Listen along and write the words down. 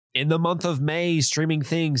In the month of May, Streaming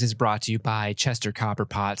Things is brought to you by Chester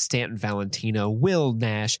Copperpot, Stanton Valentino, Will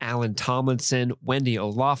Nash, Alan Tomlinson, Wendy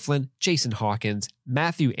O'Loughlin, Jason Hawkins,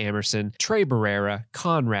 Matthew Amerson, Trey Barrera,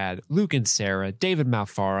 Conrad, Luke and Sarah, David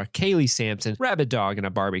Malfara, Kaylee Sampson, Rabbit Dog in a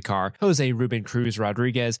Barbie Car, Jose Ruben Cruz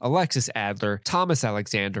Rodriguez, Alexis Adler, Thomas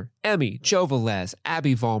Alexander, Emmy, Joe Velez,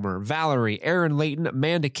 Abby Vollmer, Valerie, Aaron Layton,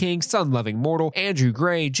 Amanda King, Sun Loving Mortal, Andrew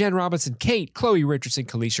Gray, Jen Robinson, Kate, Chloe Richardson,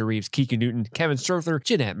 Kalisha Reeves, Kiki Newton, Kevin Strother,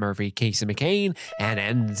 Jeanette Murphy, Casey McCain, and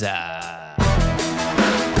Enza.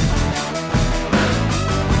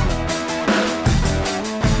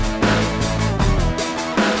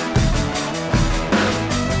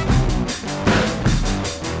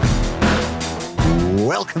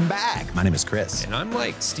 Welcome back. My name is Chris. And I'm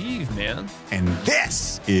like, Steve, man. And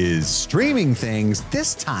this is Streaming Things.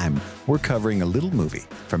 This time, we're covering a little movie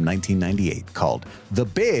from 1998 called The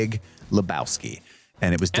Big Lebowski.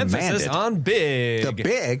 And it was demanded. Emphasis on big. The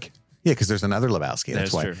Big. Yeah, because there's another Lebowski.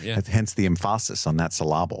 That's why. True, yeah. Hence the emphasis on that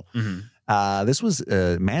syllable. Mm-hmm. This was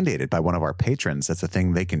mandated by one of our patrons. That's a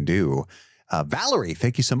thing they can do. Valerie,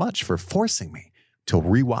 thank you so much for forcing me to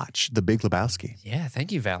rewatch The Big Lebowski. Yeah,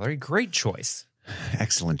 thank you, Valerie. Great choice.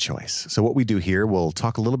 Excellent choice. So what we do here, we'll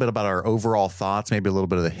talk a little bit about our overall thoughts, maybe a little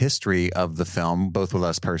bit of the history of the film, both with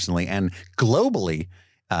us personally and globally.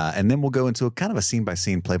 And then we'll go into a kind of a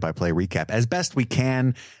scene-by-scene, play-by-play recap as best we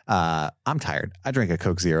can. I'm tired. I drank a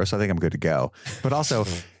Coke Zero, so I think I'm good to go. But also,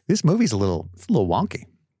 this movie's a little wonky.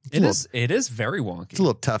 It is very wonky. It's a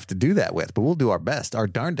little tough to do that with, but we'll do our best, our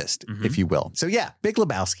darndest, if you will. So yeah, Big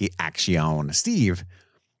Lebowski action. Steve,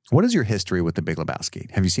 what is your history with The Big Lebowski?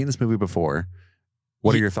 Have you seen this movie before?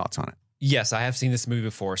 What are your thoughts on it? Yes, I have seen this movie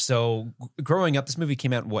before. So growing up, this movie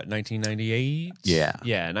came out in what, 1998?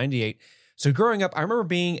 Yeah, 98. So growing up, I remember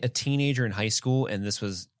being a teenager in high school, and this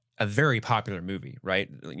was a very popular movie, right?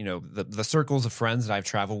 You know, the circles of friends that I've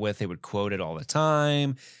traveled with, they would quote it all the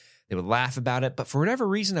time. They would laugh about it. But for whatever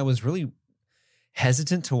reason, I was really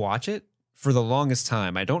hesitant to watch it for the longest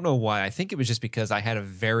time. I don't know why. I think it was just because I had a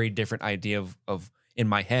very different idea of in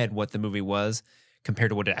my head what the movie was compared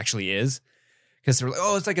to what it actually is. Because they're like,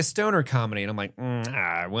 oh, it's like a stoner comedy. And I'm like,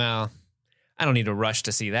 well, I don't need to rush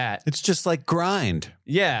to see that. It's just like Grind.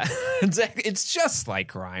 Yeah, exactly. It's just like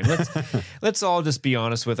Grind. Let's all just be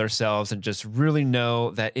honest with ourselves and just really know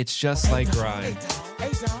that it's just like Grind.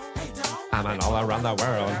 I'm an all around the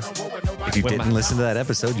world. If you didn't listen to that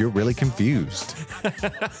episode, you're really confused.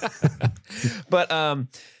 But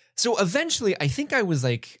so eventually, I think I was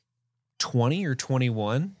like 20 or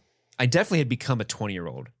 21. I definitely had become a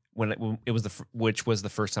 20-year-old. When it was which was the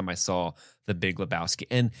first time I saw The Big Lebowski,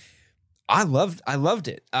 and I loved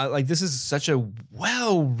it. Like, this is such a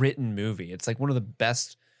well-written movie. It's like one of the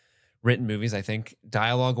best written movies, I think,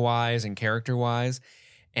 dialogue-wise and character-wise,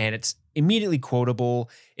 and it's immediately quotable.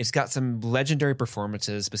 It's got some legendary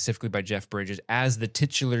performances, specifically by Jeff Bridges as the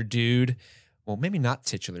titular dude. Well, maybe not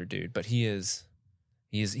titular dude, but he is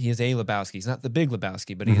a Lebowski. He's not the Big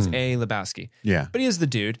Lebowski, but he is a Lebowski. Yeah. But he is the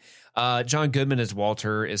dude. John Goodman as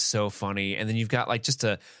Walter is so funny. And then you've got like just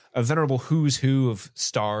a venerable who's who of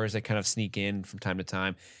stars that kind of sneak in from time to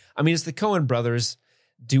time. I mean, it's the Coen brothers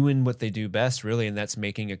doing what they do best, really, and that's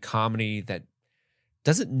making a comedy that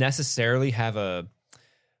doesn't necessarily have an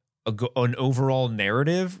overall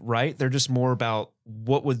narrative, right? They're just more about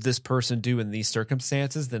what would this person do in these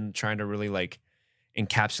circumstances than trying to really like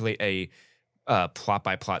encapsulate a plot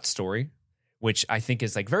by plot story, which I think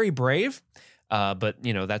is like very brave. But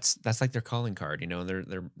you know, that's like their calling card, you know,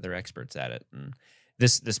 they're experts at it. And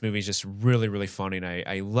this movie is just really, really funny. And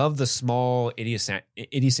I love the small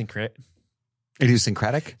idiosyncratic.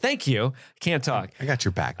 Thank you. Can't talk. I got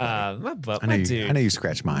your back. My butt, dude. I know you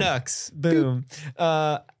scratched mine. Nux. Boom.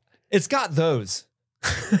 It's got those.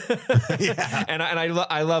 Yeah. And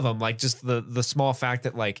I love them. Like just the small fact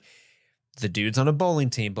that like, the dude's on a bowling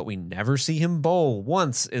team, but we never see him bowl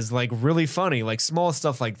once is like really funny. Like small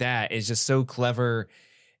stuff like that is just so clever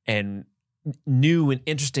and new and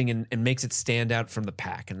interesting and makes it stand out from the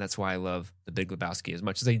pack. And that's why I love The Big Lebowski as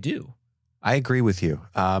much as I do. I agree with you.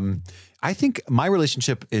 I think my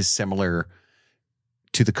relationship is similar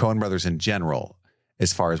to the Coen brothers in general,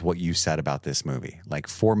 as far as what you said about this movie. Like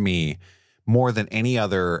for me, more than any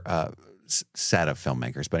other set of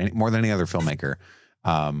filmmakers, but more than any other filmmaker,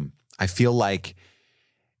 I feel like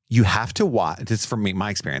you have to watch, this is from me, my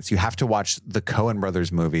experience, you have to watch the Coen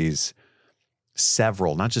brothers movies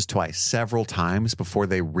several, not just twice, several times before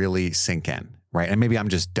they really sink in, right? And maybe I'm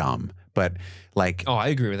just dumb, but like... Oh, I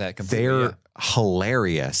agree with that completely. They're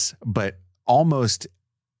hilarious, but almost,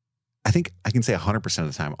 I think I can say 100% of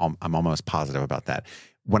the time, I'm almost positive about that.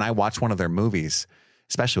 When I watch one of their movies,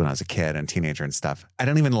 especially when I was a kid and teenager and stuff. I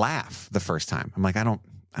didn't even laugh the first time. I'm like, I don't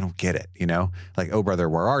get it, you know? Like, Oh Brother,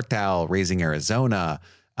 Where Art Thou, Raising Arizona,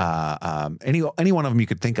 any one of them you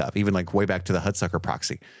could think of, even like way back to the Hudsucker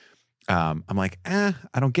Proxy. I'm like, I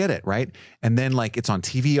don't get it, right? And then like it's on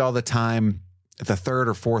TV all the time. The third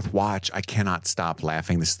or fourth watch, I cannot stop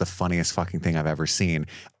laughing. This is the funniest fucking thing I've ever seen.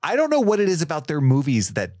 I don't know what it is about their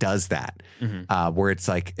movies that does that, where it's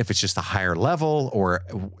like if it's just a higher level or,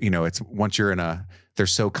 you know, it's once you're they're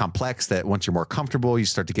so complex that once you're more comfortable, you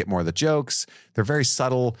start to get more of the jokes. They're very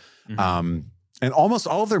subtle. And almost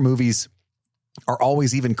all of their movies are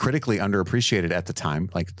always even critically underappreciated at the time.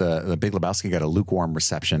 Like the Big Lebowski got a lukewarm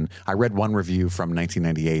reception. I read one review from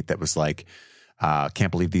 1998 that was like, can't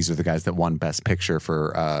believe these are the guys that won Best Picture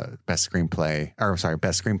for Best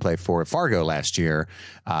Screenplay for Fargo last year.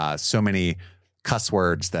 So many cuss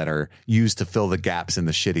words that are used to fill the gaps in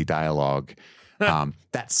the shitty dialogue.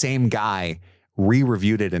 That same guy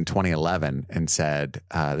re-reviewed it in 2011 and said,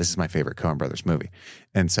 this is my favorite Coen Brothers movie.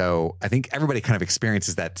 And so I think everybody kind of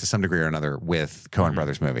experiences that to some degree or another with Coen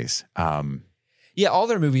Brothers movies. Yeah, all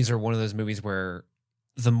their movies are one of those movies where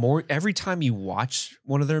every time you watch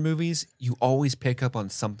one of their movies, you always pick up on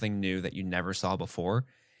something new that you never saw before.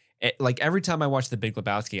 Like every time I watch The Big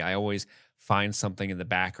Lebowski, I always find something in the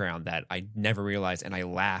background that I never realized, and I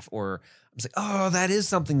laugh, or I'm just like, oh, that is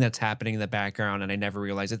something that's happening in the background, and I never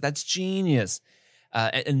realized it. That's genius.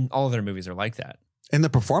 And all of their movies are like that. And the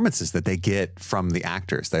performances that they get from the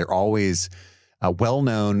actors, they're always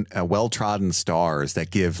well-known, well-trodden stars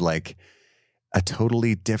that give like a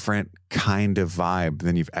totally different kind of vibe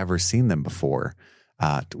than you've ever seen them before.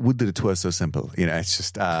 Would that it was so simple. You know, it's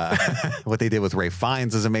just what they did with Ray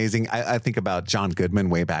Fiennes is amazing. I think about John Goodman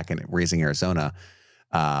way back in Raising Arizona.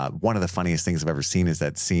 One of the funniest things I've ever seen is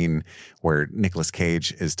that scene where Nicolas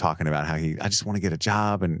Cage is talking about how I just want to get a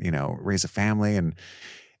job and, you know, raise a family. And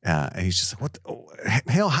he's just like,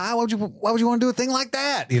 hell, why would you want to do a thing like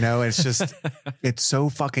that? You know, it's just, it's so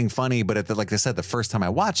fucking funny. But like I said, the first time I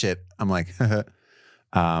watch it, I'm like,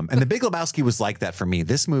 and The Big Lebowski was like that for me.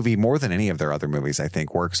 This movie, more than any of their other movies, I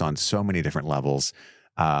think works on so many different levels.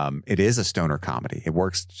 It is a stoner comedy. It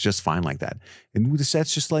works just fine like that. And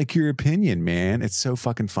that's just like your opinion, man. It's so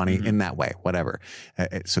fucking funny in that way, whatever.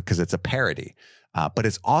 Cause it's a parody. But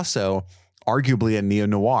it's also arguably a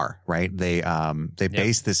neo-noir, right? They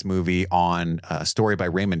based this movie on a story by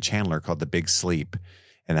Raymond Chandler called The Big Sleep.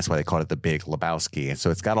 And that's why they called it The Big Lebowski. And so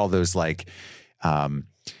it's got all those like,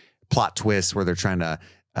 plot twists where they're trying to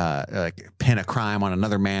like pin a crime on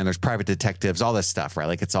another man. There's private detectives, all this stuff, right?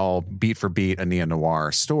 Like it's all beat for beat a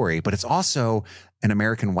neo-noir story, but it's also an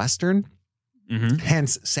American Western.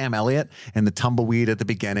 Hence Sam Elliott and the tumbleweed at the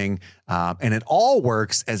beginning. And it all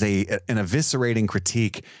works as an eviscerating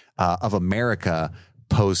critique of America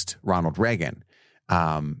post Ronald Reagan.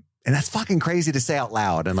 And that's fucking crazy to say out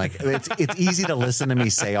loud. And like, it's easy to listen to me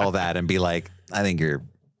say all that and be like, I think you're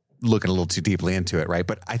looking a little too deeply into it, right?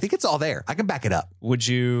 But I think it's all there. I can back it up. Would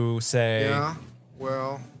you say? Yeah,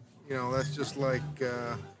 well, you know, that's just like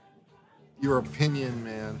your opinion,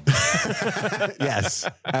 man. Yes,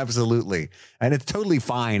 absolutely. And it's totally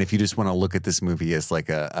fine if you just want to look at this movie as like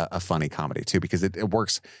a funny comedy too, because it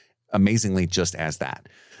works amazingly just as that.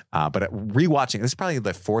 But rewatching, this is probably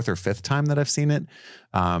the fourth or fifth time that I've seen it,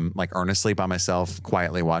 like earnestly by myself,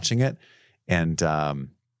 quietly watching it. And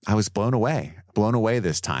I was blown away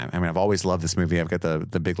this time. I mean, I've always loved this movie. I've got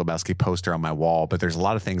the Big Lebowski poster on my wall, but there's a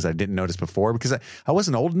lot of things I didn't notice before because I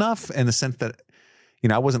wasn't old enough in the sense that, you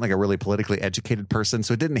know, I wasn't like a really politically educated person.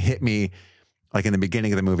 So it didn't hit me like in the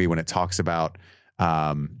beginning of the movie when it talks about,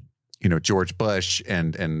 you know, George Bush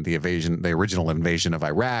and the original invasion of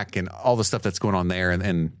Iraq and all the stuff that's going on there.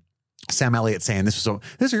 And Sam Elliott saying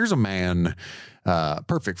here's a man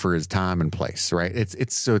perfect for his time and place, right?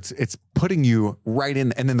 It's putting you right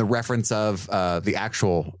in, and then the reference of the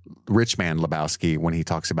actual rich man Lebowski when he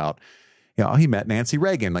talks about, you know, he met Nancy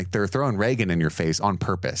Reagan, like they're throwing Reagan in your face on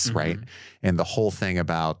purpose, right? And the whole thing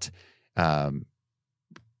about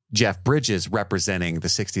Jeff Bridges representing the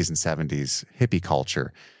 60s and 70s hippie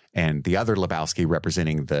culture, and the other Lebowski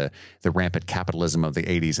representing the rampant capitalism of the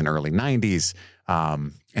 80s and early 90s,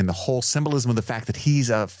 and the whole symbolism of the fact that he's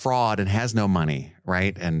a fraud and has no money,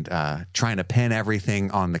 right? And trying to pin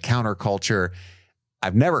everything on the counterculture.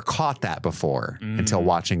 I've never caught that before until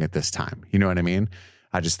watching it this time. You know what I mean?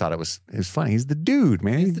 I just thought it was funny. He's the dude,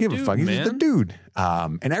 man. He's give a fuck. He's the dude.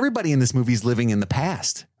 And everybody in this movie is living in the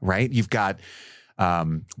past, right? You've got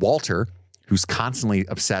Walter, who's constantly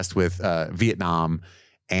obsessed with Vietnam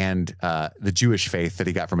and the Jewish faith that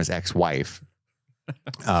he got from his ex-wife.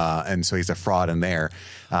 And so he's a fraud in there.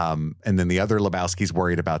 And then the other Lebowski's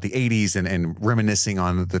worried about the 80s and reminiscing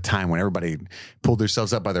on the time when everybody pulled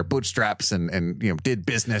themselves up by their bootstraps and did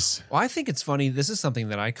business. Well, I think it's funny. This is something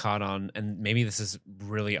that I caught on, and maybe this is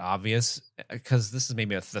really obvious because this is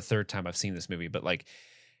maybe the third time I've seen this movie, but like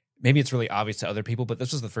maybe it's really obvious to other people, but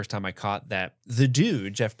this was the first time I caught that the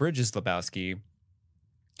dude, Jeff Bridges Lebowski,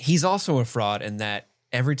 he's also a fraud in that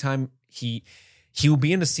every time he will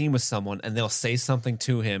be in a scene with someone and they'll say something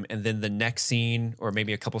to him, and then the next scene or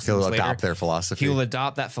maybe a couple scenes later, he'll adopt their philosophy. He'll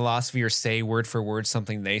adopt that philosophy or say word for word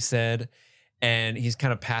something they said, and he's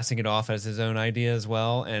kind of passing it off as his own idea as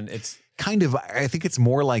well. And it's kind of, I think it's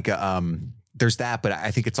more like there's that, but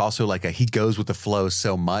I think it's also like he goes with the flow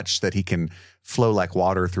so much that he can flow like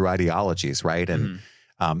water through ideologies, right? And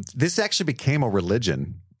this actually became a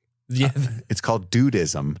religion. Yeah, it's called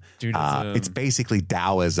Dudism. It's basically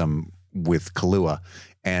Taoism with Kahlua,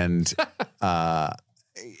 and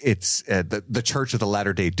it's the Church of the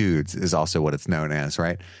Latter-day Dudes is also what it's known as,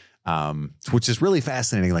 right? Which is really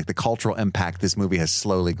fascinating, like the cultural impact this movie has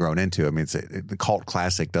slowly grown into. I mean, the cult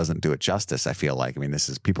classic doesn't do it justice, I feel like. I mean,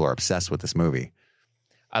 people are obsessed with this movie.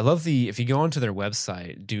 I love if you go onto their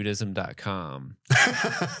website, dudism.com,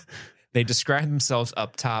 they describe themselves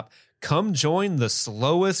up top. Come join the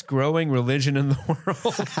slowest growing religion in the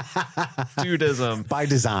world. Dudism. By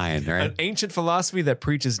design, right? An ancient philosophy that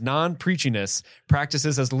preaches non-preachiness,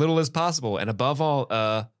 practices as little as possible, and above all,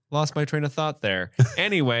 lost my train of thought there.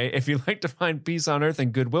 Anyway, if you'd like to find peace on earth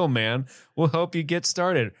and goodwill, man, we'll help you get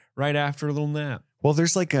started right after a little nap. Well,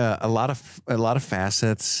 there's like a lot of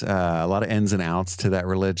facets, a lot of ins and outs to that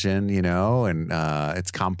religion, and it's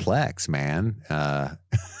complex, man.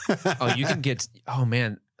 You can get,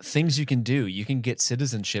 things you can do. You can get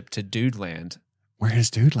citizenship to Dude Land. Where is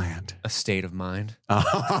Dude Land? A state of mind.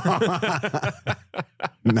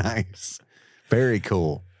 Nice. Very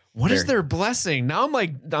cool. What is their blessing? Now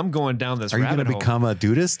I'm going down this rabbit hole. Are you going to become a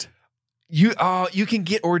dudist? You can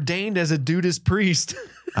get ordained as a dudist priest.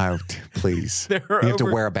 Oh, please. You have to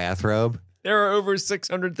wear a bathrobe. There are over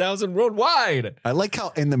 600,000 worldwide. I like how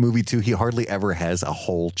in the movie too, he hardly ever has a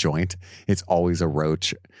whole joint. It's always a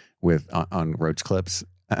roach on roach clips.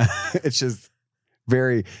 It's just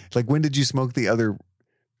very like, when did you smoke the other?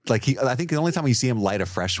 Like I think the only time you see him light a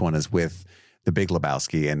fresh one is with the Big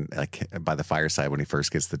Lebowski and like by the fireside when he first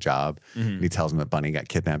gets the job. Mm-hmm. And he tells him that Bunny got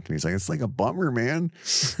kidnapped, and he's like, "It's like a bummer, man.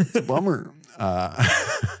 It's a bummer."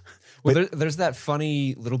 Well, there's that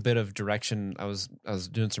funny little bit of direction. I was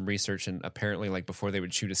doing some research, and apparently, like before they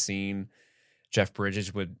would shoot a scene, Jeff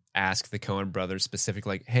Bridges would ask the Coen brothers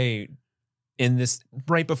specifically, like, "Hey, in this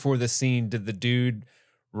right before this scene, did the dude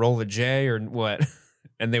roll a J or what?"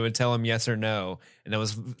 And they would tell him yes or no. And that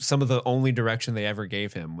was some of the only direction they ever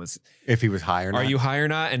gave him was if he was high or not. Are you high or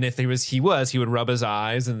not? And if he was, he would rub his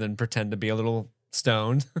eyes and then pretend to be a little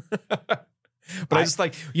stoned. But I just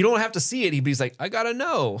like, you don't have to see it. He's like, I gotta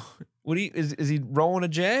know. Is he rolling a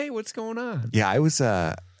J? What's going on? Yeah, I was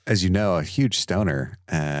as you know, a huge stoner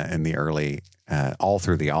in the early all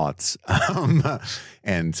through the aughts.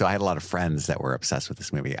 And so I had a lot of friends that were obsessed with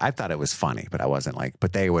this movie. I thought it was funny, but I wasn't like,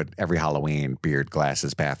 but they would every Halloween, beard,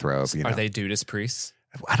 glasses, bathrobe. Are they Dudist priests?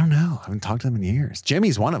 I don't know. I haven't talked to them in years.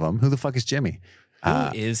 Jimmy's one of them. Who the fuck is Jimmy? Who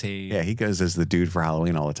is he? Yeah, he goes as the dude for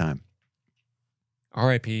Halloween all the time.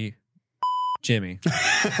 R.I.P. Jimmy.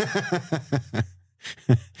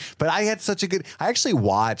 But I had such a good. I actually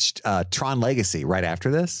watched Tron Legacy right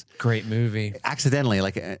after this. Great movie. Accidentally,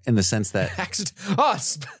 like in the sense that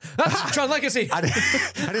Tron Legacy. I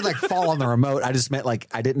didn't like fall on the remote. I just meant like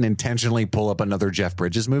I didn't intentionally pull up another Jeff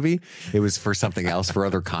Bridges movie. It was for something else, for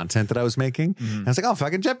other content that I was making. Mm-hmm. And I was like, oh,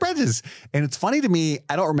 fucking Jeff Bridges. And it's funny to me.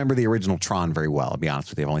 I don't remember the original Tron very well. I'll be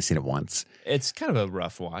honest with you. I've only seen it once. It's kind of a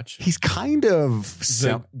rough watch. He's kind of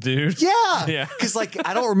dude. Yeah. Because like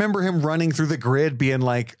I don't remember him running through the grid being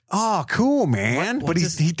like, oh, cool, man. But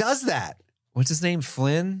he does that. What's his name?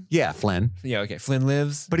 Flynn? Yeah, Flynn. Yeah, okay. Flynn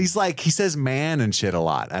lives. But he's like, he says man and shit a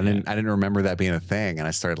lot. I didn't remember that being a thing. And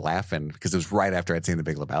I started laughing because it was right after I'd seen The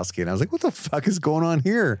Big Lebowski. And I was like, what the fuck is going on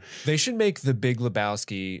here? They should make The Big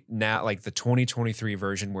Lebowski now like the 2023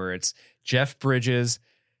 version where it's Jeff Bridges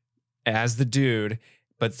as the dude.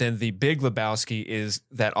 But then the Big Lebowski is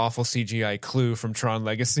that awful CGI Clue from Tron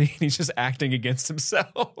Legacy. And he's just acting against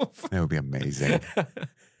himself. That would be amazing.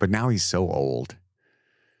 But now he's so old.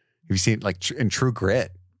 Have you seen like in True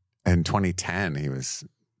Grit in 2010? He was.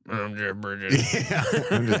 I'm Jeff Bridges. Yeah,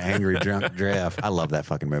 I'm just angry drunk Jeff. I love that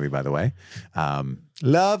fucking movie, by the way.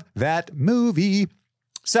 Love that movie.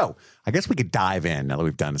 So I guess we could dive in now that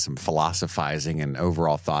we've done some philosophizing and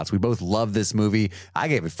overall thoughts. We both love this movie. I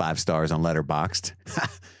gave it 5 stars on Letterboxd.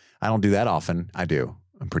 I don't do that often. I do.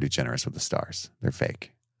 I'm pretty generous with the stars. They're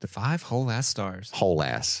fake. 5 whole ass stars. Whole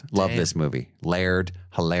ass. Love Damn. this movie. Layered,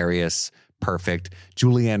 hilarious, perfect.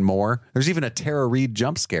 Julianne Moore. There's even a Tara Reid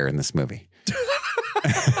jump scare in this movie.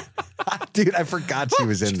 Dude, I forgot she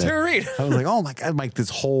was in there. Tara Reid. I was like, oh my God, like this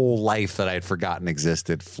whole life that I had forgotten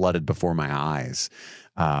existed flooded before my eyes.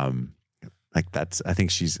 I think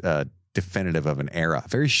she's definitive of an era,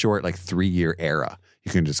 very short, like 3-year era.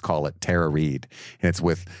 You can just call it Tara Reid. And it's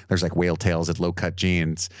there's like whale tails and low cut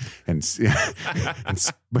jeans and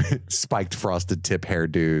spiked frosted tip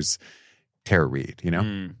hairdos. Tara Reid, you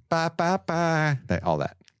know? Bye, bye, bye. All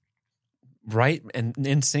that. Right? And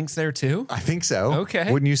NSYNC's there too? I think so.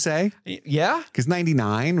 Okay. Wouldn't you say? Yeah. Because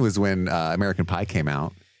 99 was when American Pie came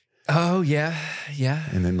out. Oh, yeah. Yeah.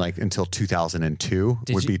 And then like until 2002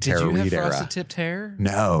 would be Tara Reid era. Did you have frosted tipped hair?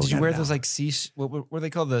 No. Did you no, wear no. those like what were they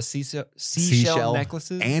called? The seashell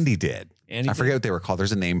necklaces? Andy did. I forget what they were called.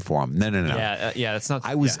 There's a name for them. No. Yeah, that's not.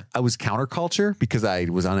 I was counterculture because I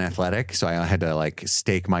was unathletic, so I had to like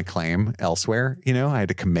stake my claim elsewhere. You know, I had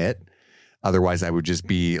to commit. Otherwise, I would just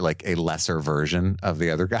be like a lesser version of the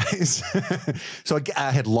other guys. So I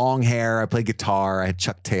had long hair. I played guitar. I had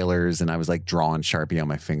Chuck Taylors, and I was like drawing Sharpie on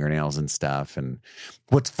my fingernails and stuff. And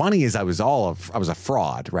what's funny is I was a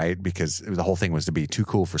fraud, right? Because the whole thing was to be too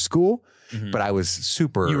cool for school. Mm-hmm. But I was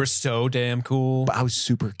super. You were so damn cool. But I was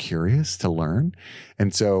super curious to learn,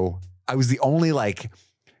 and so I was the only like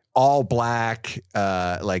all black,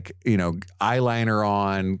 eyeliner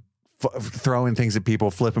on. Throwing things at people,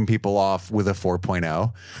 flipping people off with a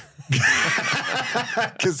 4.0.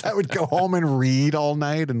 Because I would go home and read all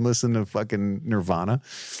night and listen to fucking Nirvana.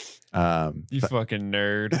 You fucking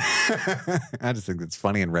nerd. I just think it's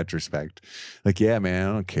funny in retrospect. Like, yeah, man,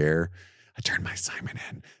 I don't care. I turned my assignment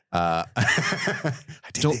in.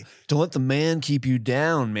 Don't let the man keep you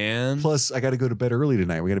down, man. Plus, I got to go to bed early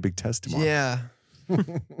tonight. We got a big test tomorrow. Yeah.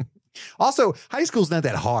 Also, high school's not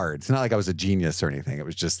that hard. It's not like I was a genius or anything. It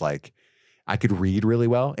was just like I could read really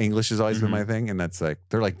well. English has always been my thing. And that's like,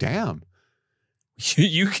 they're like, damn.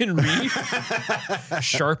 You can read?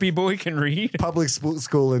 Sharpie boy can read? Public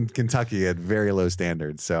school in Kentucky had very low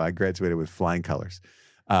standards. So I graduated with flying colors.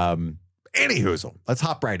 Anywhoozle, let's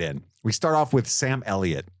hop right in. We start off with Sam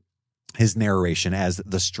Elliott. His narration as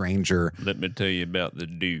the stranger. Let me tell you about the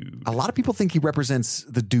dude. A lot of people think he represents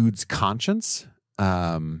the dude's conscience.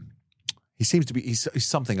 He seems to be, he's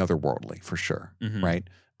something otherworldly for sure. Mm-hmm. Right.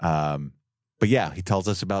 But yeah, he tells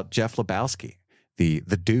us about Jeff Lebowski, the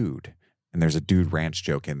dude. And there's a dude ranch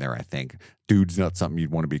joke in there, I think. Dude's not something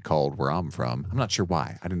you'd want to be called where I'm from. I'm not sure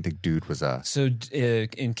why. I didn't think dude was a... So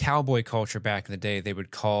in cowboy culture back in the day, they would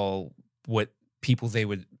call what people they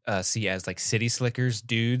would see as like city slickers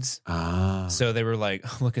dudes. Ah. So they were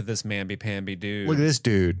like, look at this mamby-pamby dude. Look at this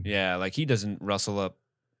dude. Yeah, like he doesn't rustle up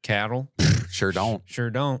cattle. Sure don't. Sure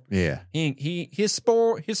don't. Yeah. His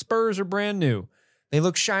spurs are brand new. They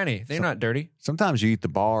look shiny. They're not dirty. Sometimes you eat the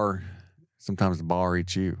bar. Sometimes the bar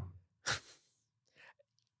eats you.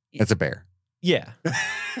 That's a bear. Yeah.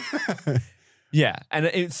 Yeah. And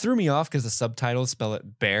it threw me off because the subtitles spell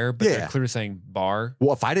it bear, but they're clearly saying bar.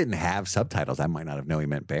 Well, if I didn't have subtitles, I might not have known he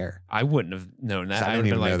meant bear. I wouldn't have known that. I didn't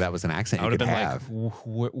even know that was an accent you could have. Like,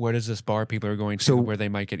 what is this bar people are going to where they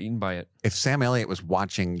might get eaten by it? If Sam Elliott was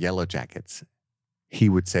watching Yellow Jackets, he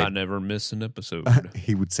would say... I never miss an episode.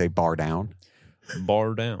 He would say bar down.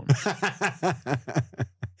 Bar down.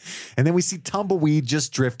 And then we see Tumbleweed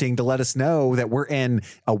just drifting to let us know that we're in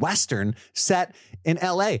a Western set in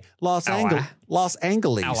L.A., Los Angeles.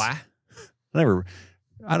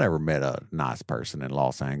 I never met a nice person in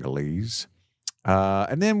Los Angeles.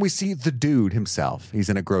 And then we see the dude himself. He's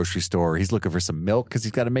in a grocery store. He's looking for some milk because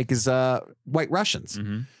he's got to make his White Russians.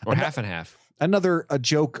 Mm-hmm. Or half and half. Another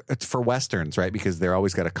joke for Westerns, right? Because they're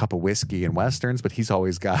always got a cup of whiskey in Westerns, but he's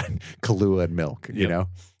always got Kahlua and milk, you know?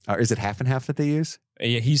 Is it half and half that they use?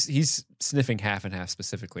 Yeah, he's sniffing half and half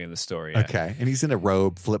specifically in the story. Yeah. Okay. And he's in a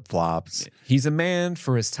robe, flip-flops. He's a man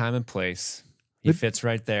for his time and place. He fits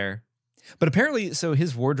right there. But apparently, so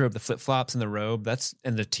his wardrobe, the flip-flops and the robe,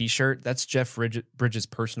 and the T-shirt, that's Jeff Bridges'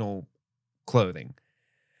 personal clothing.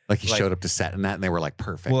 Like he showed up to set in that and they were like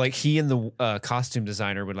perfect. Well, like he and the costume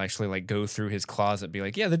designer would actually like go through his closet and be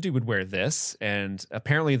like, yeah, the dude would wear this. And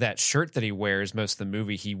apparently that shirt that he wears most of the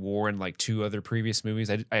movie, he wore in like 2 other previous movies.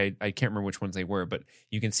 I can't remember which ones they were, but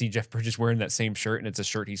you can see Jeff Bridges wearing that same shirt and it's a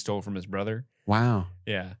shirt he stole from his brother. Wow.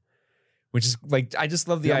 Yeah. Which is like, I just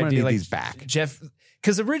love the idea. Like these back. Jeff,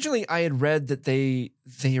 because originally I had read that they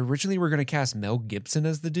originally were going to cast Mel Gibson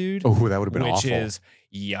as the dude. Oh, that would have been awful. Which is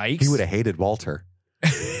yikes. He would have hated Walter.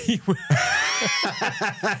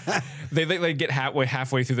 They get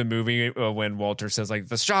halfway through the movie when Walter says like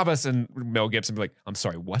the Shabbos, and Mel Gibson be like, I'm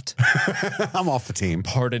sorry, what? I'm off the team.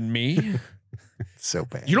 Pardon me? So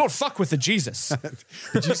bad. You don't fuck with the Jesus.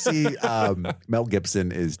 Did you see Mel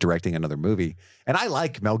Gibson is directing another movie? And I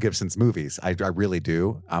like Mel Gibson's movies. I really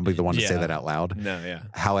do. I'll be the one to say that out loud. No, yeah.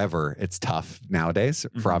 However, it's tough nowadays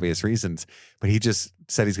for obvious reasons. But he just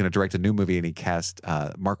said he's going to direct a new movie, and he cast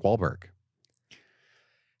Mark Wahlberg.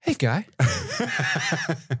 Hey, guy.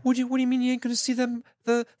 What do you mean you ain't going to see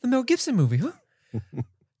the Mel Gibson movie, huh?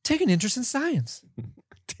 Take an interest in science.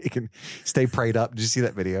 Stay prayed up. Did you see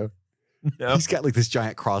that video? No. He's got like this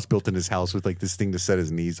giant cross built in his house with like this thing to set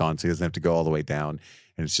his knees on so he doesn't have to go all the way down.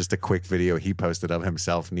 And it's just a quick video he posted of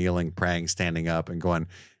himself kneeling, praying, standing up, and going,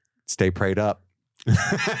 stay prayed up.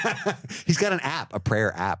 He's got an app, a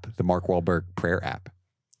prayer app, the Mark Wahlberg prayer app.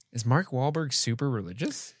 Is Mark Wahlberg super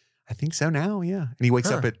religious? I think so now, yeah. And he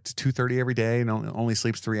wakes up at 2:30 every day and only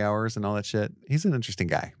sleeps 3 hours and all that shit. He's an interesting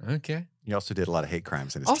guy. Okay. He also did a lot of hate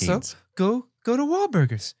crimes in his also, teens. Go to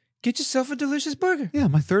Wahlburgers. Get yourself a delicious burger. Yeah,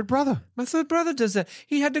 my third brother. My third brother does that.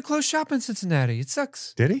 He had to close shop in Cincinnati. It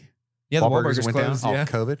sucks. Did he? Yeah, the Wahlburgers went closed. down. Yeah.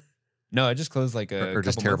 COVID? No, it just closed like or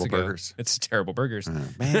just terrible burgers. It's terrible burgers.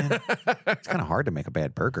 Man, it's kind of hard to make a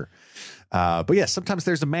bad burger. But yeah, sometimes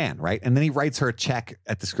there's a man, right? And then he writes her a check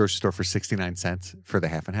at this grocery store for 69 cents for the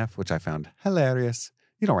half and half, which I found hilarious.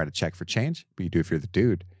 You don't write a check for change, but you do if you're the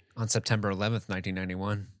dude. On September 11th,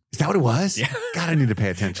 1991. Is that what it was? Yeah. God, I need to pay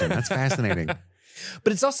attention. That's fascinating.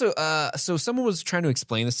 But it's also, so someone was trying to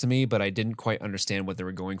explain this to me, but I didn't quite understand what they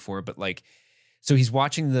were going for. But like, so he's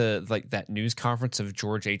watching that news conference of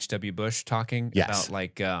George H.W. Bush talking about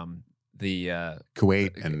like the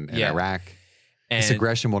Kuwait and Iraq. And this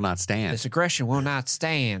aggression will not stand. This aggression will not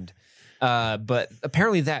stand. But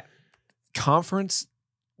apparently that conference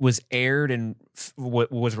was aired and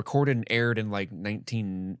was recorded and aired in like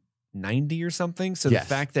 1990 or something. So the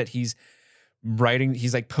fact that he's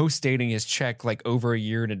like post-dating his check like over a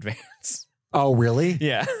year in advance. Oh, really?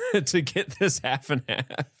 Yeah, to get this half and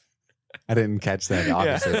half. I didn't catch that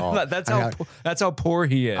obviously at all. That's how poor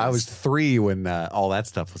he is. I was 3 when all that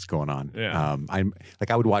stuff was going on. Yeah.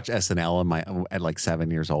 I would watch SNL at like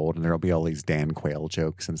 7 years old, and there'll be all these Dan Quayle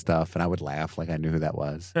jokes and stuff, and I would laugh like I knew who that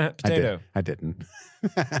was. Potato. I didn't.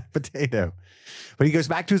 Potato. But he goes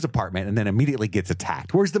back to his apartment and then immediately gets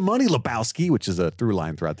attacked. Where's the money, Lebowski? Which is a through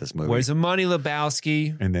line throughout this movie. Where's the money,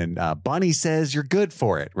 Lebowski? And then Bunny says, you're good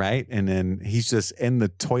for it, right? And then he's just in the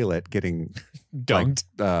toilet getting dunked.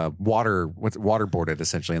 Waterboarded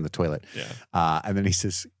essentially in the toilet. Yeah. And then he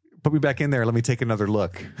says, put me back in there. Let me take another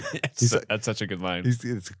look. That's such a good line.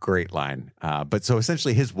 It's a great line. But so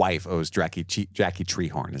essentially his wife owes Jackie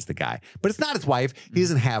Treehorn is the guy. But it's not his wife. He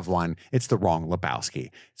doesn't have one. It's the wrong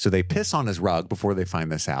Lebowski. So they piss on his rug before they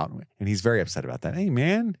find this out. And he's very upset about that. Hey,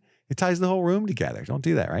 man, it ties the whole room together. Don't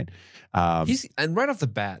do that, right? And right off the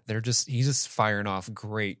bat, he's just firing off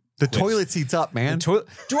great. The toilet seat's up, man. Do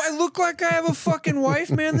I look like I have a fucking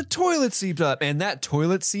wife, man? The toilet seat's up. And that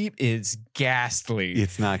toilet seat is ghastly.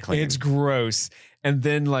 It's not clean. It's gross. And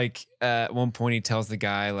then, like, at one point, he tells the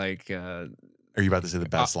guy, like... are you about to say the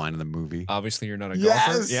best line in the movie? Obviously, you're not a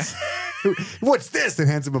golfer. Yeah. What's this? And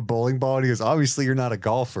hands him a bowling ball. And he goes, obviously, you're not a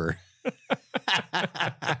golfer.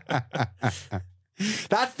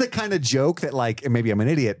 That's the kind of joke that, like, and maybe I'm an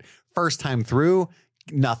idiot. First time through,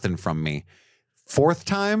 nothing from me. Fourth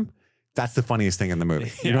time, that's the funniest thing in the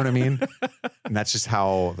movie. You know what I mean? And that's just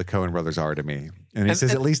how the Coen brothers are to me. And he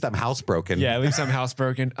says, at least I'm housebroken. Yeah, at least I'm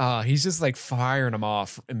housebroken. He's just like firing them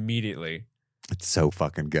off immediately. It's so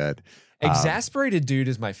fucking good. Exasperated dude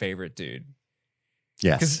is my favorite dude.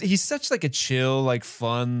 Yes. Because he's such like a chill, like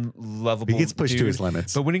fun, lovable. He gets pushed dude. to his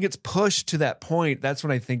limits. But when he gets pushed to that point, that's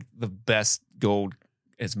when I think the best gold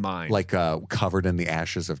is mine. Like covered in the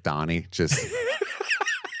ashes of Donnie, just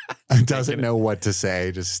doesn't know what to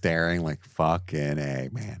say, just staring like fucking A,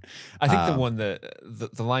 man. I think the one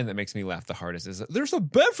the line that makes me laugh the hardest is there's a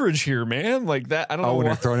beverage here, man. Like that. I don't know. When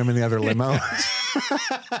they're throwing him in the other limo.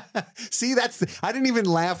 See, I didn't even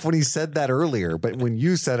laugh when he said that earlier, but when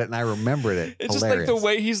you said it and I remembered it, it's hilarious. just like the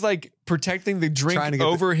way he's like protecting the drink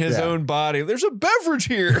over his own body. There's a beverage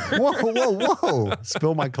here. Whoa.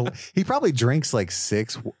 Spill my he probably drinks like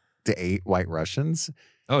 6 to 8 White Russians.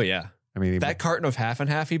 Oh yeah. I mean, that carton of half and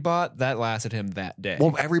half he bought, that lasted him that day.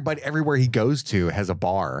 Well, everywhere he goes to has a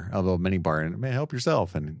bar, a little mini bar, and man, help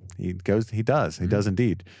yourself. And he does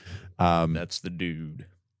indeed. That's the dude.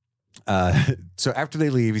 So after they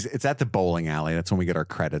leave, it's at the bowling alley. That's when we get our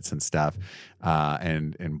credits and stuff.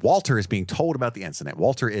 And Walter is being told about the incident.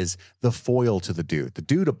 Walter is the foil to the dude. The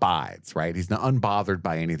dude abides, right? He's not unbothered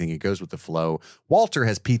by anything. He goes with the flow. Walter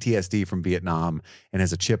has PTSD from Vietnam and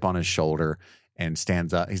has a chip on his shoulder and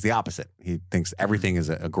stands up. He's the opposite. He thinks everything is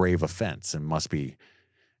a grave offense and must be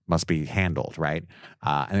handled, right?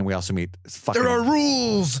 And then we also meet There are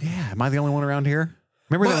rules. Yeah. Am I the only one around here?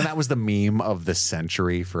 Remember that was the meme of the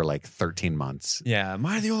century for like 13 months. Yeah. Am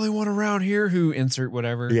I the only one around here who insert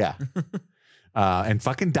whatever? Yeah. And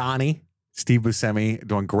fucking Donnie, Steve Buscemi,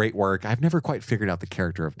 doing great work. I've never quite figured out the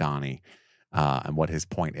character of Donnie and what his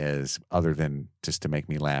point is, other than just to make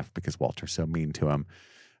me laugh because Walter's so mean to him.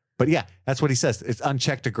 But yeah, that's what he says. It's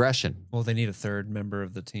unchecked aggression. Well, they need a third member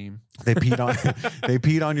of the team. They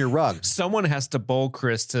peed on your rug. Someone has to bowl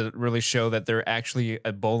Chris to really show that they're actually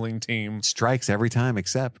a bowling team. Strikes every time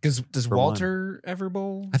except. Because does Walter ever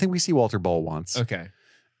bowl? I think we see Walter bowl once. Okay.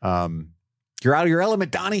 You're out of your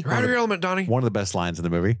element, Donnie. You're out of your element, Donnie. One of the best lines in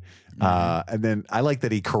the movie. And then I like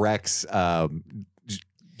that he corrects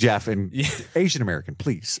Jeff and Asian American,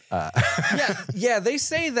 please. Yeah, they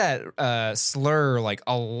say that slur like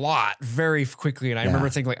a lot very quickly, and I remember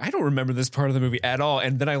thinking like, I don't remember this part of the movie at all,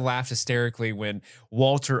 and then I laughed hysterically when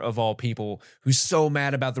Walter, of all people, who's so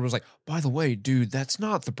mad about the was like, by the way, dude, that's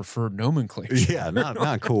not the preferred nomenclature. Yeah,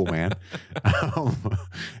 not cool, man.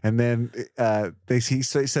 And then he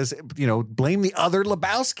says, blame the other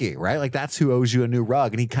Lebowski, right? Like that's who owes you a new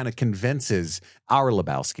rug, and he kind of convinces our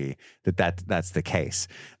Lebowski that's the case.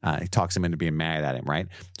 He talks him into being mad at him, right?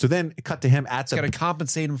 So then it cut to him at He's got to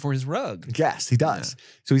compensate him for his rug. Yes, he does. Yeah.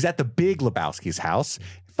 So he's at the Big Lebowski's house.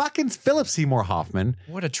 Fucking Philip Seymour Hoffman.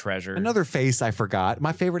 What a treasure. Another face I forgot.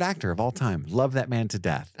 My favorite actor of all time. Love that man to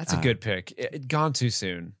death. That's a good pick. It gone too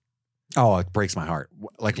soon. Oh, it breaks my heart.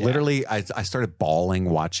 Like literally, I started bawling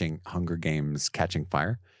watching Hunger Games Catching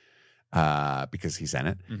Fire. Because he's in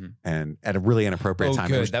it, and at a really inappropriate time.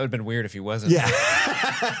 Good. That would have been weird if he wasn't. Yeah,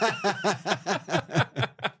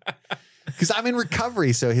 because I'm in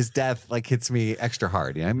recovery, so his death like hits me extra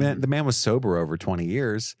hard. I mean, the man was sober over 20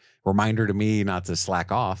 years. Reminder to me not to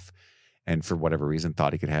slack off, and for whatever reason,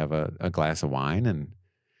 thought he could have a glass of wine. And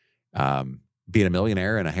being a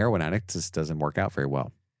millionaire and a heroin addict just doesn't work out very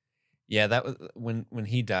well. Yeah, that was when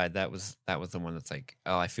he died. That was the one that's like,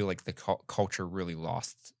 oh, I feel like the culture really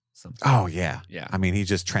lost something. Oh yeah. Yeah. I mean, he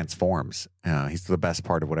just transforms. He's the best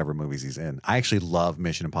part of whatever movies he's in. I actually love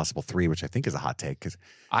Mission Impossible 3, which I think is a hot take because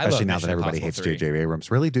especially now that everybody hates J.J.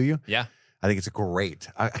 Abrams. Really, do you? Yeah. I think it's great.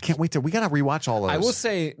 I can't wait we got to rewatch all those. I will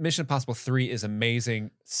say Mission Impossible 3 is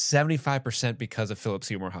amazing, 75% because of Philip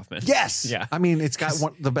Seymour Hoffman. Yes. Yeah. I mean, it's got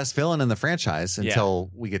the best villain in the franchise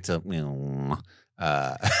until we get to Ethan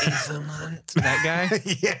Hunt. That guy?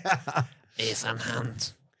 Yeah. Ethan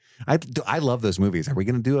Hunt. I love those movies. Are we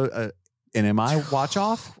going to do an MI watch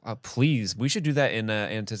off? Please. We should do that in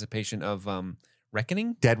anticipation of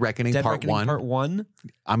Reckoning? Dead Reckoning Part 1. Part 1.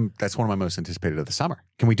 That's one of my most anticipated of the summer.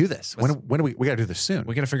 Can we do this? When do we got to do this soon?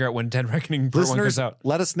 We got to figure out when Dead Reckoning Part 1 goes out.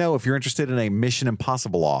 Let us know if you're interested in a Mission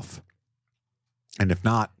Impossible off. And if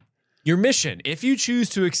not, your mission, if you choose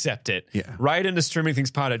to accept it, write into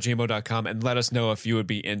streamingthingspod@gmo.com and let us know if you would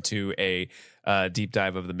be into a deep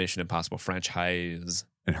dive of the Mission Impossible franchise.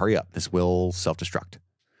 And hurry up. This will self-destruct.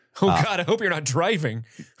 Oh, God, I hope you're not driving.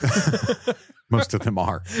 Most of them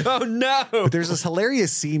are. Oh, no. But there's this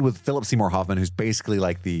hilarious scene with Philip Seymour Hoffman, who's basically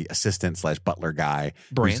like the assistant/butler guy.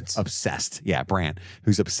 Brant. Obsessed. Yeah, Brant,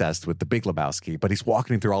 who's obsessed with the Big Lebowski. But he's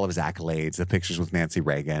walking through all of his accolades, the pictures with Nancy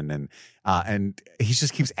Reagan. And he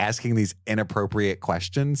just keeps asking these inappropriate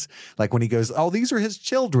questions. Like when he goes, oh, these are his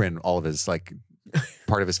children. All of his like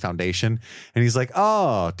part of his foundation. And he's like,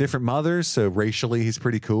 oh, different mothers. So racially, he's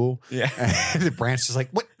pretty cool. Yeah. And Brant's just like,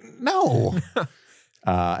 what? No.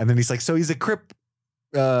 And then he's like, so he's a crip.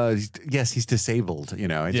 Yes, he's disabled,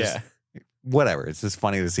 just whatever. It's just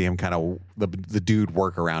funny to see him kind of the dude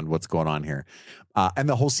work around what's going on here. And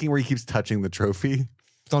the whole scene where he keeps touching the trophy.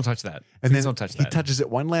 Don't touch that. And then don't touch that. He touches it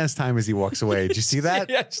one last time as he walks away. Did you see that?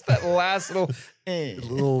 Yeah, just that last little,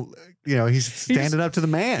 he's standing up to the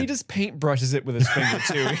man. He just paintbrushes it with his finger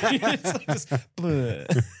too. It's like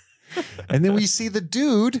this, and then we see the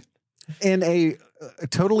dude in a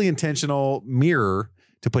totally intentional mirror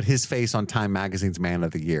to put his face on Time Magazine's Man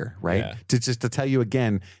of the Year, right? Yeah. To tell you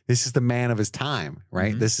again, this is the man of his time,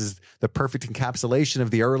 right? This is the perfect encapsulation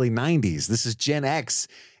of the early 90s. This is Gen X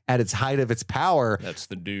at its height of its power. That's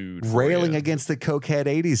the dude. Railing against the cokehead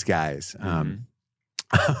 80s guys.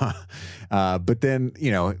 But then,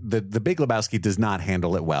 the Big Lebowski does not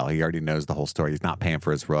handle it well. He already knows the whole story. He's not paying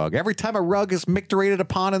for his rug. Every time a rug is micturated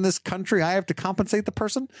upon in this country, I have to compensate the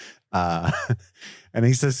person. And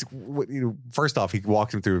he says, first off, he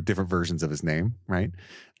walks him through different versions of his name, right?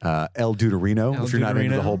 El Duderino, if you're not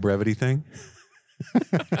into the whole brevity thing.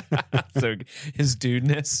 So his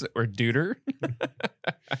dudeness or duder.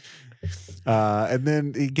 And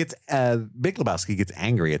then Big Lebowski gets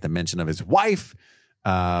angry at the mention of his wife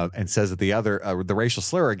and says that the racial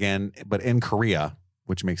slur again, but in Korea,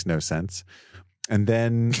 which makes no sense. And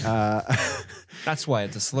then that's why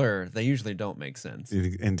it's a slur. They usually don't make sense.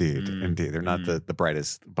 Indeed. They're not the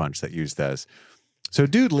brightest bunch that use those. So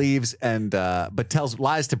dude leaves and but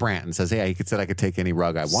lies to Brant and says, "Hey, he said I could take any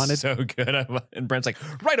rug I wanted." So good. And Brant's like,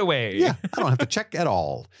 "Right away." Yeah, I don't have to check at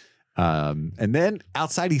all. And then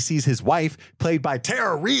outside he sees his wife, played by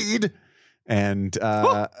Tara Reid, and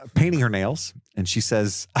painting her nails. And she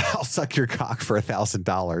says, "I'll suck your cock for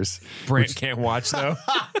 $1,000." Brant can't watch though.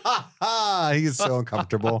 He's so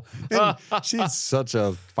uncomfortable. And she's such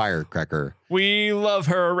a firecracker. We love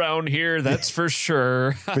her around here, that's for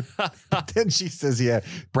sure. But then she says, "Yeah,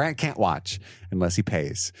 Brant can't watch unless he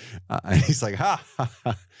pays." And he's like, "Ha ha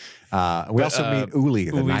ha." We also meet Uli,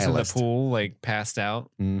 the nihilist. In the pool, like passed out.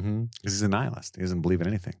 Mm-hmm. He's a nihilist. He doesn't believe in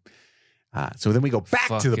anything. So then we go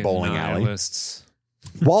back to the bowling nihilists.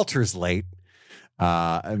 Alley. Walter's late.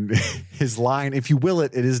 And his line, "If you will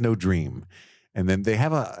it, it is no dream." And then they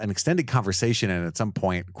have an extended conversation. And at some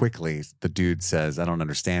point, quickly, the dude says, "I don't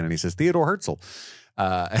understand." And he says, "Theodore Herzl."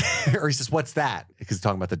 Or he says, "What's that?" Because he's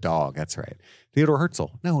talking about the dog. That's right. Theodore Herzl.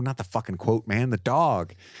 No, not the fucking quote, man. The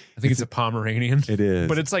dog. I think it's a Pomeranian. It is.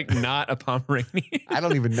 But it's like not a Pomeranian. I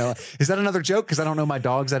don't even know. Is that another joke? Because I don't know my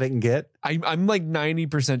dogs I didn't get. I'm like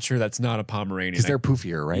 90% sure that's not a Pomeranian. Because they're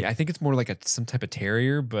poofier, right? Yeah, I think it's more like some type of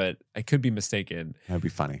terrier, but I could be mistaken. That'd be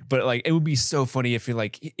funny. But like, it would be so funny if you're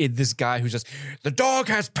like this guy who's just, "The dog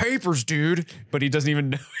has papers, dude," but he doesn't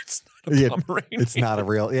even know it's not a Pomeranian. It's not a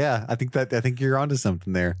real. Yeah, I think you're onto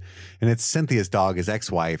something there. And it's Cynthia's dog, his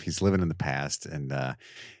ex-wife. He's living in the past, and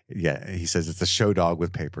he says it's a show dog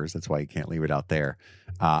with papers. That's why you can't leave it out there.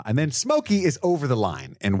 And then Smokey is over the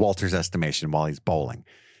line in Walter's estimation while he's bowling.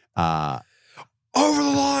 Over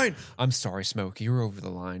the line. I'm sorry, Smokey. You're over the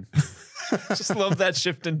line. Just love that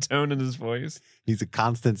shift in tone in his voice. He's a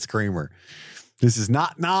constant screamer. This is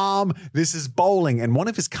not nom. This is bowling. And one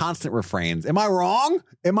of his constant refrains, "Am I wrong?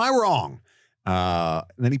 Am I wrong?" And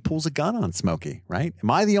then he pulls a gun on Smokey, right? "Am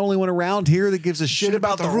I the only one around here that gives a shit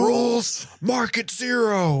about the rules? Mark it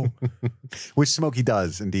 0. Which Smokey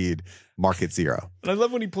does, indeed. Mark it 0. And I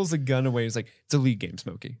love when he pulls the gun away. He's like, "It's a league game,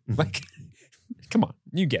 Smokey." Like, come on,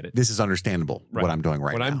 you get it. This is understandable, right. What I'm doing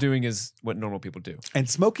right now. What I'm doing is what normal people do. And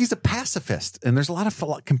Smokey's a pacifist. And there's a lot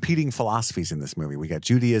of competing philosophies in this movie. We got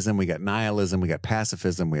Judaism, we got nihilism, we got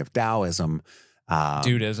pacifism, we have Taoism.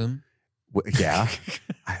 Dudism. Yeah.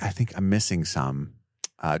 I think I'm missing some.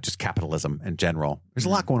 Just capitalism in general. There's a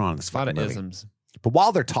lot going on in this fucking movie. A lot of isms. But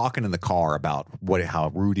while they're talking in the car about how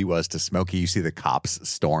rude he was to Smokey, you see the cops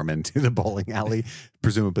storm into the bowling alley,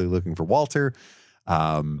 presumably looking for Walter.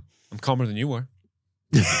 I'm calmer than you are.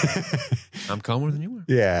 I'm calmer than you are.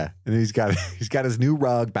 Yeah, and he's got his new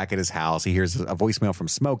rug back at his house. He hears a voicemail from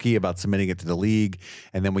Smokey about submitting it to the league,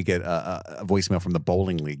 and then we get a voicemail from the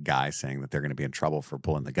bowling league guy saying that they're going to be in trouble for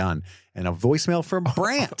pulling the gun, and a voicemail from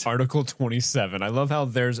Brant. Article 27. I love how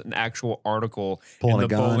there's an actual article in the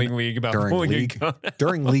bowling league about pulling a gun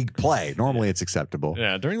during league play. Normally, it's acceptable.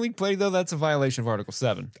 Yeah, during league play though, that's a violation of Article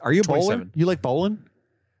 7. Are you a bowler? You like bowling?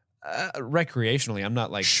 Recreationally, I'm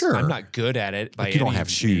not like sure. I'm not good at it. Like you don't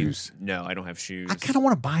have shoes. No, I don't have shoes. I kind of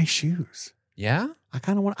want to buy shoes. Yeah,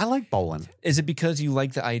 I like bowling. Is it because you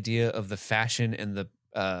like the idea of the fashion and the?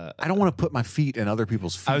 I don't want to put my feet in other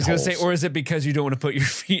people's feet. I was going to say, or is it because you don't want to put your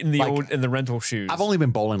feet in the in the rental shoes? I've only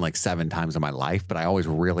been bowling like 7 times in my life, but I always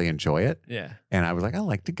really enjoy it. Yeah, and I was like, I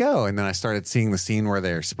like to go, and then I started seeing the scene where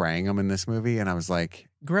they're spraying them in this movie, and I was like,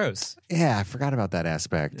 gross. Yeah, I forgot about that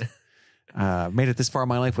aspect. Made it this far in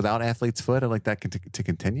my life without athlete's foot. I'd like that to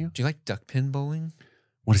continue. Do you like duck pin bowling?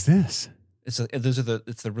 What is this? It's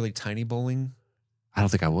the really tiny bowling. I don't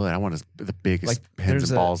think I would. I want the biggest pins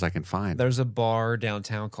and balls I can find. There's a bar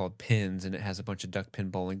downtown called Pins, and it has a bunch of duck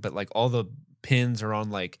pin bowling. But like all the pins are on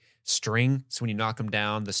like string, so when you knock them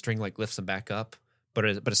down, the string like lifts them back up. But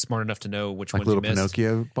it's smart enough to know which ones you missed. Like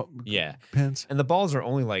little Pinocchio pins. And the balls are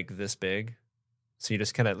only like this big. So you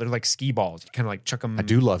just they're like skee balls. You kind of like chuck them. I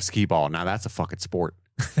do love skee ball. Now that's a fucking sport.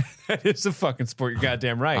 That is a fucking sport. You're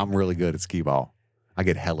goddamn right. I'm really good at skee ball. I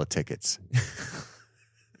get hella tickets.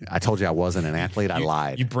 I told you I wasn't an athlete. I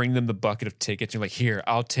lied. You bring them the bucket of tickets. You're like, here,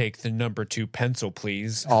 I'll take the number 2 pencil,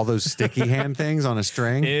 please. All those sticky hand things on a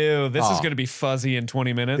string. Ew, this is going to be fuzzy in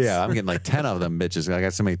 20 minutes. Yeah, I'm getting like 10 of them, bitches. I